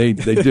 I mean, they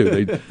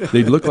do.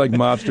 They look like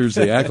mobsters.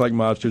 They act like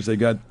mobsters. They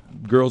got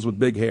girls with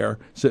big hair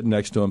sitting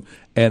next to them,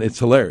 and it's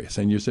hilarious.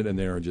 And you're sitting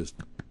there and just.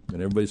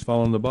 And everybody's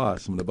following the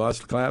boss. When the boss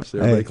claps,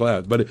 everybody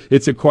claps. But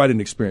it's quite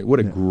an experience. What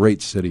a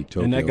great city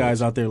Tokyo And that guy's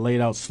is. Out there laid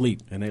out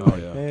sleep. And they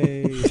like,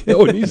 hey.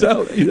 He's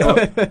out.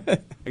 I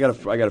got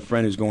a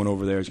friend who's going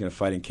over there. He's going to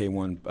fight in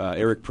K1.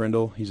 Eric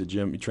Prindle. He's a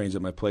gym. He trains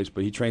at my place.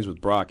 But he trains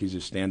with Brock. He's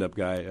a stand-up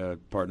guy,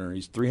 partner.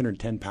 He's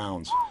 310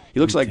 pounds. He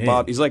looks like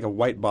Bob. He's like a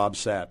white Bob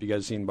Sapp. You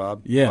guys seen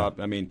Bob? Yeah. Bob,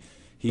 I mean,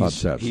 he's Bob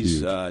Sapp's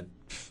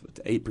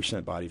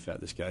 8% body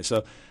fat, this guy.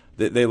 So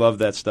they love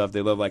that stuff.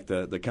 They love like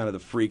the kind of the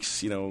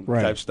freaks,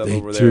 type stuff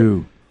over there.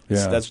 Too.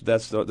 Yeah.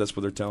 That's what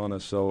they're telling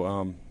us.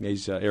 So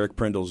he's Eric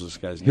Prindle's this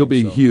guy's name. He'll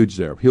be huge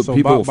there. People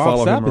will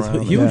follow him around.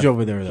 Is huge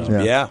over there,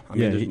 though. Yeah. I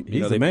mean,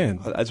 he's the man.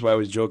 That's why I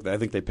always joke that I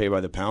think they pay by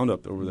the pound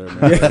up over there.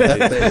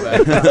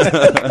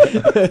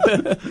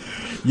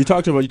 You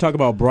talk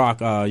about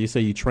Brock. You say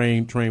you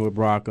train with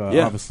Brock.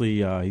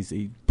 Obviously,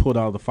 he pulled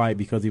out of the fight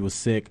because he was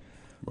sick.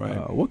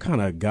 Right. What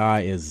kind of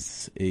guy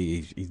is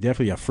he? He's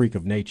definitely a freak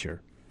of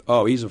nature.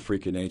 Oh, he's a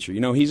freak of nature.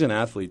 He's an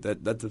athlete.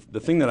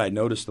 The thing that I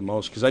noticed the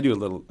most, because I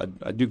do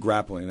I do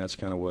grappling. That's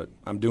kind of what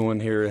I'm doing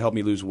here. It helped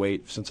me lose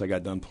weight since I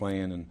got done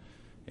playing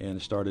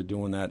and started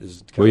doing that.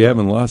 Well, you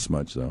haven't lost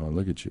much though.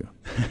 Look at you.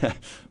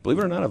 Believe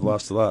it or not, I've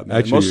lost a lot. Man.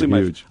 Actually, mostly you're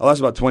huge. I lost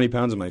about 20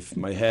 pounds in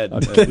my head. No,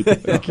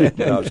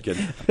 I was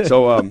kidding.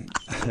 So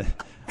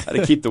I had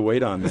to keep the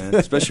weight on, man.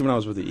 Especially when I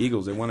was with the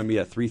Eagles, they wanted me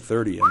at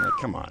 330. I'm like,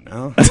 come on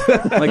now.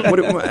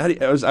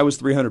 I was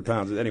 300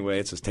 pounds. Anyway,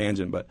 it's a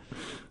tangent, but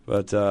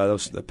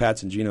the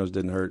Pats and Genos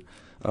didn't hurt.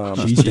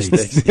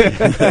 Cheesesteaks.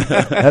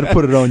 Had to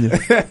put it on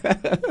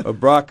you.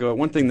 Brock,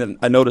 one thing that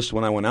I noticed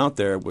when I went out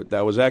there,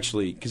 that was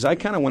actually because I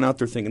kind of went out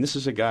there thinking this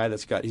is a guy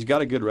he's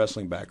got a good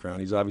wrestling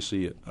background. He's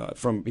obviously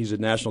he's a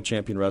national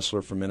champion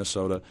wrestler from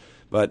Minnesota,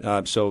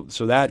 but so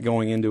that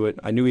going into it,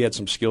 I knew he had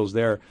some skills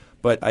there.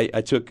 But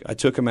I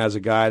took him as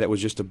a guy that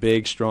was just a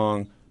big,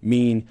 strong,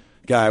 mean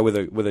guy with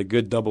a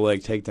good double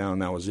leg takedown.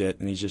 And that was it.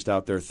 And he's just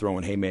out there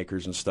throwing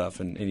haymakers and stuff,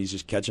 and he's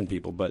just catching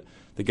people. But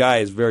the guy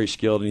is very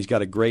skilled, and he's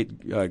got a great.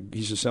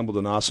 He's assembled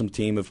an awesome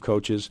team of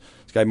coaches.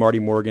 This guy Marty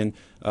Morgan,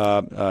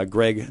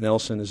 Greg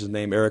Nelson is his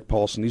name, Eric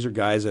Paulson. These are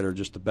guys that are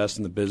just the best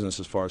in the business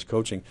as far as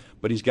coaching.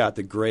 But he's got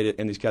the great,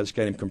 and he's got this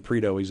guy named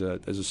Comprito. He's a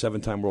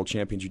 7-time world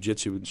champion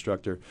jiu-jitsu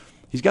instructor.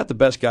 He's got the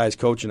best guys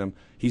coaching him.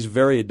 He's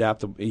very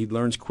adaptable. He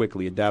learns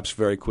quickly, adapts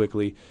very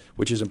quickly,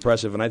 which is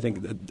impressive. And I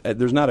think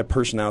there's not a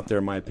person out there,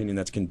 in my opinion,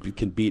 that can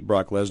beat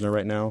Brock Lesnar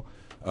right now.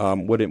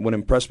 What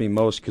impressed me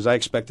most, because I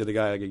expected a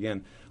guy, like,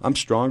 again, I'm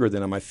stronger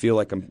than him. I feel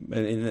like I'm,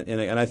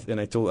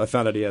 I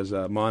found out he has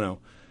mono.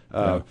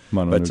 So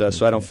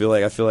I don't feel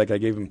like I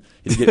gave him.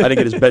 I didn't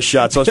get his best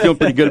shot, so I was feeling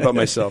pretty good about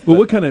myself. Well,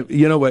 what kind of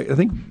I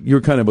think you're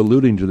kind of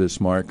alluding to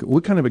this, Mark.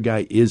 What kind of a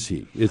guy is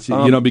he? It's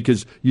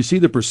because you see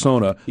the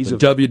persona, he's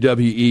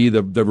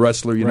WWE, the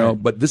wrestler, know,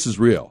 but this is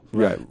real,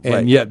 right?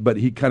 And yet, but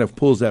he kind of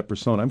pulls that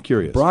persona. I'm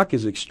curious. Brock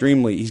is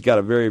he's got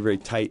a very, very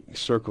tight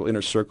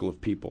inner circle of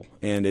people,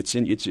 and it's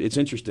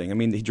interesting. I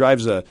mean, he's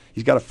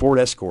got a Ford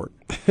Escort.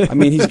 I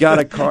mean, he's got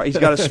a car, he's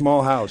got a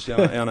small house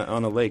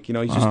on a lake. He's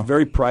just a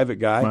very private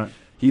guy. Right.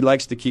 He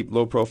likes to keep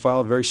low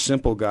profile, very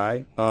simple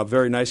guy,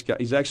 very nice guy.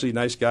 He's actually a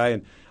nice guy,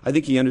 and I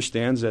think he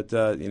understands that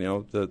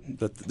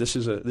that this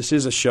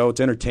is a show,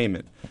 it's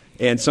entertainment.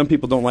 And some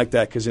people don't like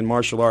that because in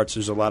martial arts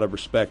there's a lot of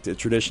respect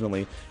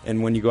traditionally,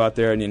 and when you go out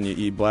there and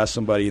you blast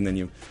somebody and then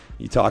you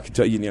talk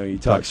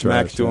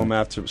smack to them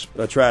after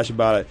trash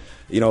about it,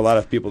 a lot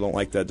of people don't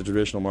like that, the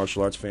traditional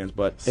martial arts fans.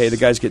 But hey, the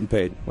guy's getting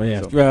paid. Well,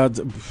 yeah,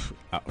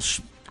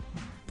 so.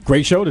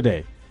 Great show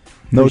today.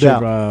 No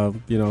doubt.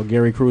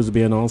 Gary Cruz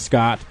being on.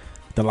 Scott.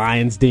 The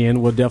Lions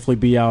Den will definitely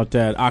be out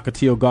at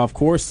Ocotillo Golf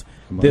Course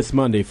this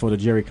Monday for the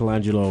Jerry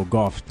Colangelo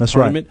Golf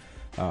Tournament.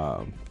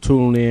 Right.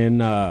 Tune in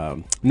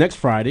next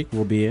Friday.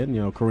 We'll be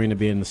in. Karina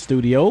be in the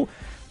studio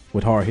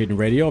with Hard Hittin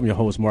Radio. I'm your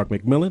host, Mark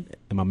McMillan,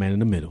 and my man in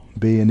the middle,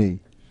 B&E.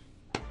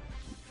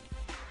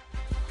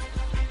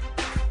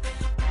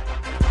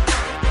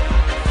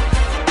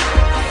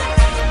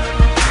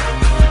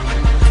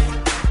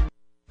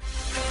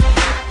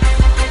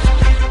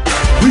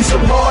 We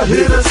some hard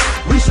hitters.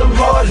 We some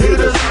hard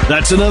hitters.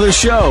 That's another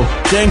show.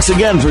 Thanks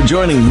again for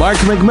joining Mark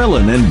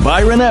McMillan and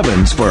Byron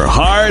Evans for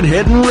Hard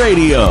Hittin'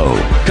 Radio.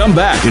 Come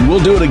back and we'll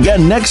do it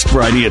again next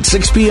Friday at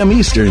 6 p.m.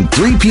 Eastern,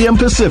 3 p.m.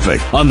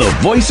 Pacific on the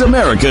Voice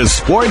America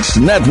Sports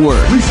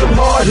Network. We some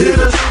hard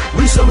hitters.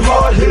 We some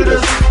hard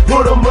hitters.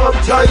 Put them up,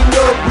 tighten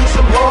up. We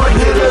some hard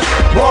hitters.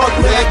 Mark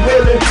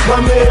McMillan, my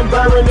man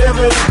Byron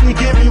Evans. We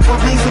give you a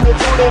reason to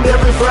tune in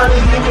every Friday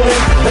evening.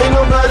 Ain't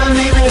nobody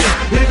leaving.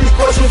 Hit this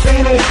question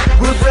feeling.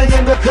 We're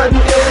bringing the cutting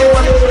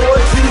edge.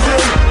 Sports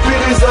season,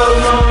 videos are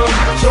long.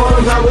 Show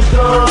them how it's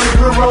done.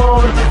 We're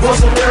on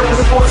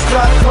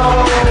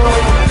VoiceAmericaSports.com.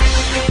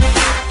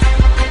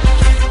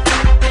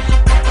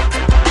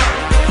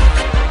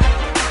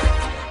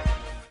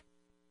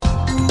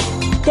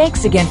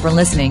 Thanks again for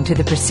listening to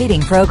the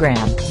preceding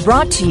program,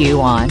 brought to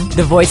you on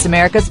the Voice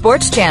America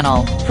Sports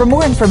Channel. For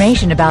more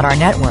information about our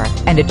network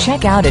and to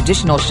check out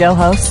additional show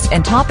hosts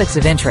and topics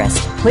of interest,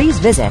 please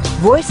visit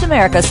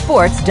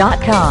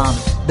VoiceAmericaSports.com.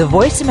 The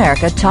Voice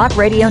America Talk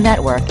Radio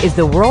Network is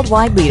the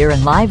worldwide leader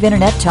in live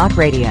Internet talk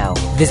radio.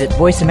 Visit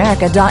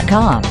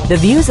VoiceAmerica.com. The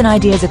views and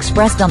ideas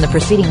expressed on the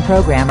preceding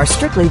program are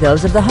strictly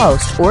those of the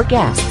host or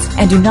guests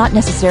and do not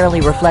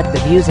necessarily reflect the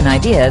views and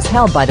ideas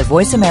held by the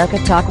Voice America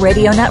Talk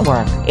Radio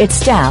Network, its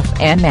staff,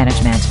 and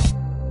management.